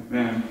Moines,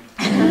 man.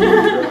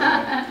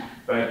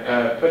 But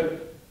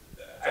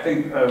I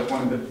think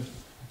one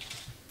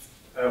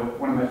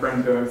of my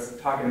friends who I was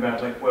talking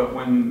about, like,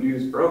 when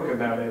news broke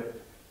about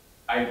it,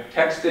 I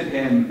texted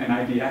him and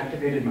I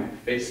deactivated my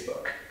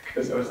Facebook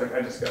because I was like,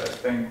 I just gotta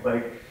think,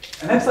 like,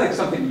 and that's like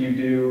something you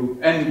do.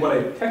 And what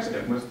I texted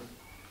him was,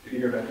 did you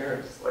hear about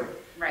Harris?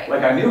 Right.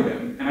 Like I knew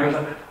him, and I was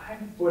like, why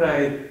would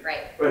I?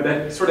 Right. But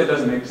that sort of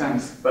doesn't make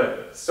sense.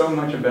 But so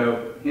much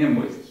about him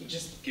was he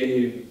just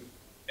gave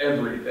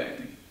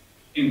everything,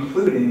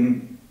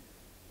 including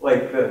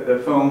like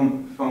the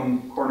phone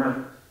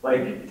corner.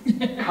 Like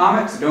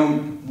comics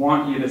don't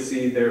want you to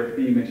see their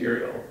B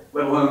material,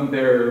 let alone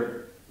their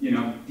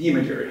D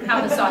material.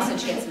 How the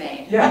sausage gets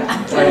made.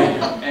 Yeah.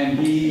 And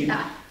he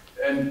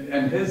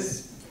and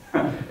his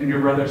and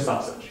your brother's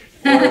sausage.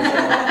 It's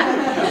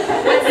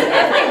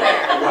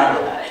everywhere.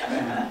 Wow.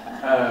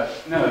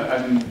 No,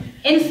 I mean.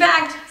 In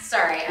fact,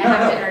 sorry, I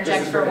have to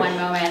interject for one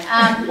moment.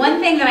 One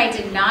thing that I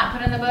did not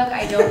put in the book,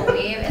 I don't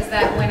believe, is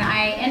that when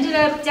I ended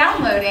up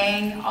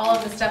downloading all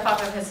of the stuff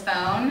off of his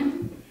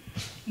phone,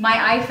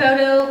 my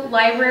iPhoto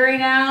library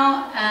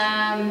now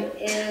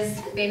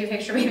is baby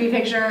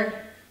picture,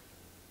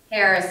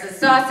 Harris's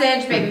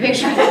sausage, baby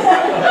picture. I'm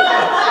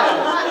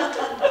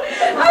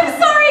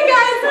sorry,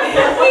 guys.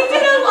 We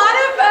did a lot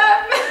of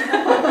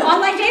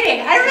online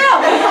dating. I don't know.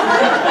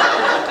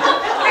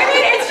 I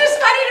mean, it's just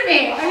funny to me.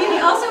 I mean, he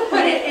also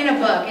put it in a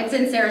book. It's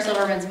in Sarah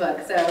Silverman's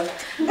book, so.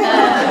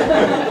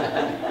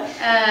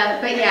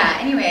 But yeah,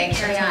 anyway,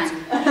 carry on.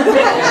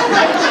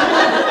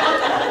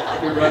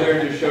 Your brother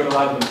just showed a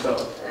lot of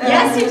himself.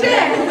 Yes, he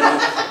did.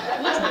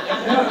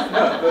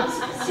 No,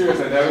 that's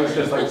seriously, that was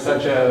just like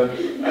such a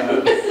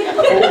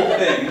cool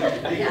thing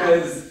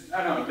because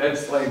I don't know,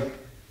 that's like,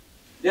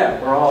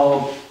 yeah, we're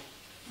all,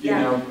 you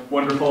know,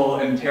 wonderful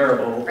and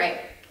terrible. Right.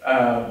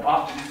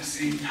 Often at the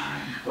same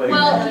time. Like,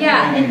 Well,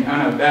 yeah. And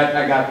I don't know, that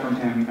I got from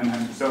him, and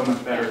I'm so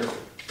much better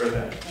for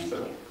that.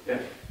 So, yeah.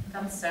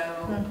 That's so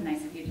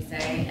nice of you to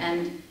say.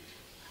 And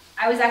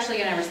I was actually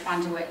going to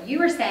respond to what you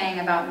were saying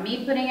about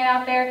me putting it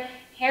out there.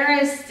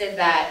 Harris did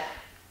that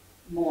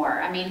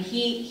more. I mean,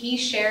 he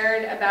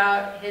shared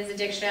about his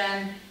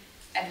addiction.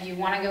 If you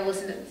want to go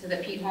listen to the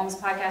Pete Holmes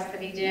podcast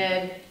that he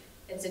did,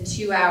 it's a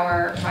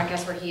 2-hour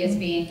podcast where he is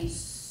being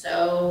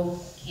so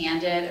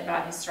candid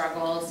about his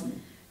struggles.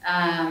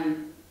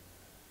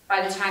 by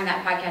the time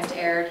that podcast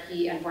aired,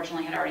 he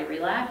unfortunately had already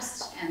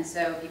relapsed, and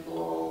so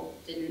people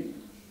didn't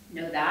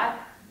know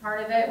that part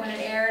of it when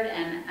it aired,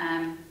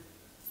 and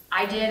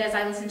I did as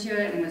I listened to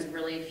it and was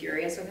really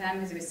furious with him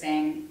because he was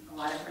saying a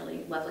lot of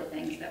really lovely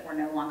things that were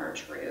no longer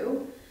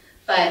true,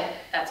 but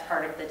that's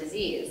part of the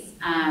disease.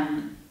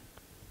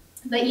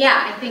 But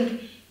yeah, I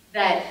think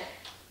that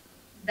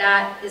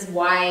is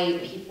why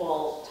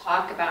people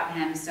talk about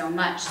him so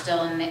much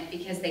still,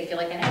 because they feel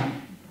like they know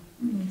him.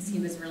 Because he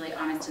was really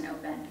honest and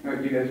open.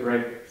 You guys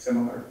write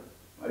similar.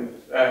 Like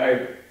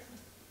I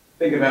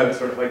think about it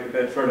sort of like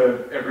that, sort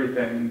of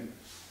everything.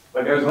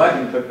 Like I was glad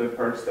you put the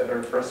parts that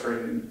are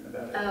frustrating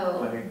about it.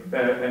 Oh. Like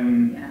that,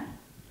 and yeah.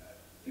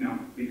 You know,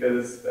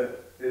 because that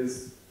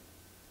is,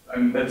 I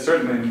mean, that's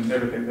certainly in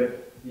everything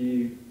that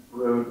he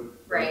wrote.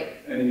 Right.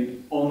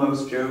 Any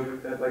almost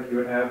joke that like you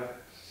would have,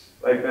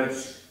 like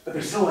that's, but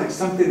there's still like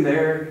something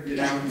there, you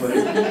know. Like,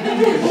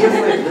 it's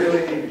just like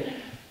really,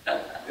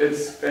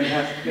 it's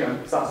fantastic, you know,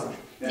 sausage.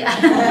 Yeah.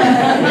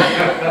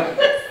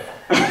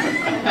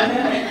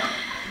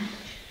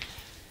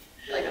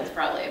 Like that's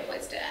probably a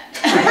place to end.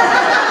 I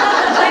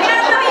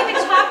don't know if you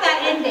can top that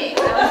ending.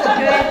 That was a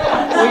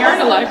good. We are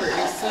in a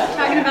library, so.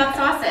 Talking about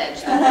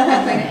sausage.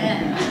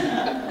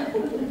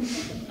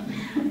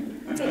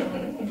 That's a good way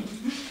to end.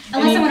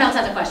 Unless someone else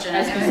has a question.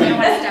 I don't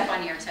want to step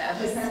on your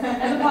toes.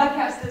 And the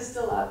podcast is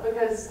still up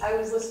because I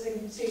was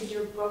listening to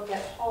your book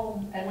at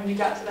home, and when you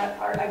got to that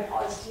part, I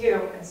paused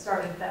you and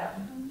started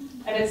them.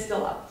 And it's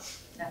still up.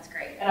 That's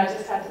great. And I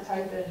just had to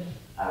type in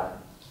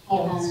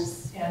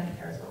Holmes and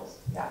Harris Wittels.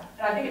 Yeah.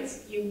 And I think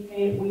it's, you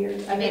made it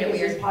weird. I made it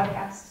weird.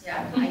 Podcast.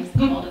 Yeah, I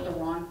called it the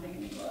wrong thing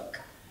in the book.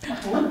 And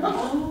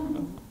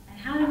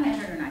how did my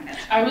editor not catch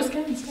it? I was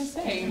gonna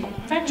say,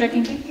 fact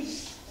checking.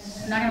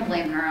 I'm not gonna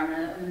blame her. I'm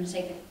gonna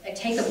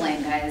take the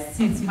blame, guys.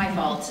 It's my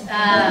fault.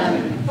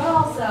 But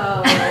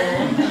also,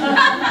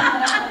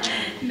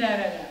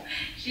 no.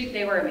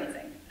 They were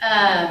amazing.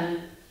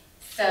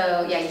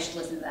 So yeah, you should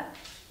listen to that.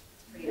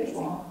 It's pretty amazing.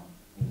 long.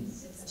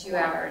 It's 2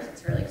 hours.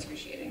 It's really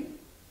excruciating.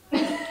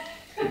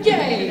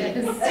 Yay! It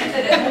is.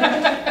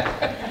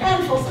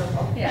 And full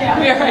circle. Yeah.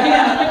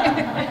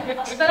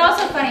 But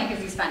also funny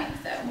because he's funny.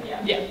 So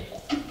Yeah.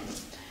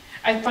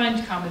 I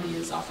find comedy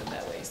is often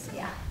that way. So.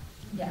 yeah.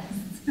 Yes.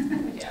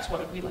 That's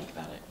what we like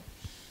about it.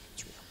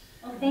 It's real.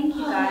 Well, thank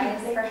you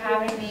guys for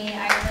having me.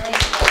 I really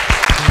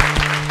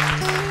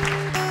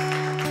enjoyed it.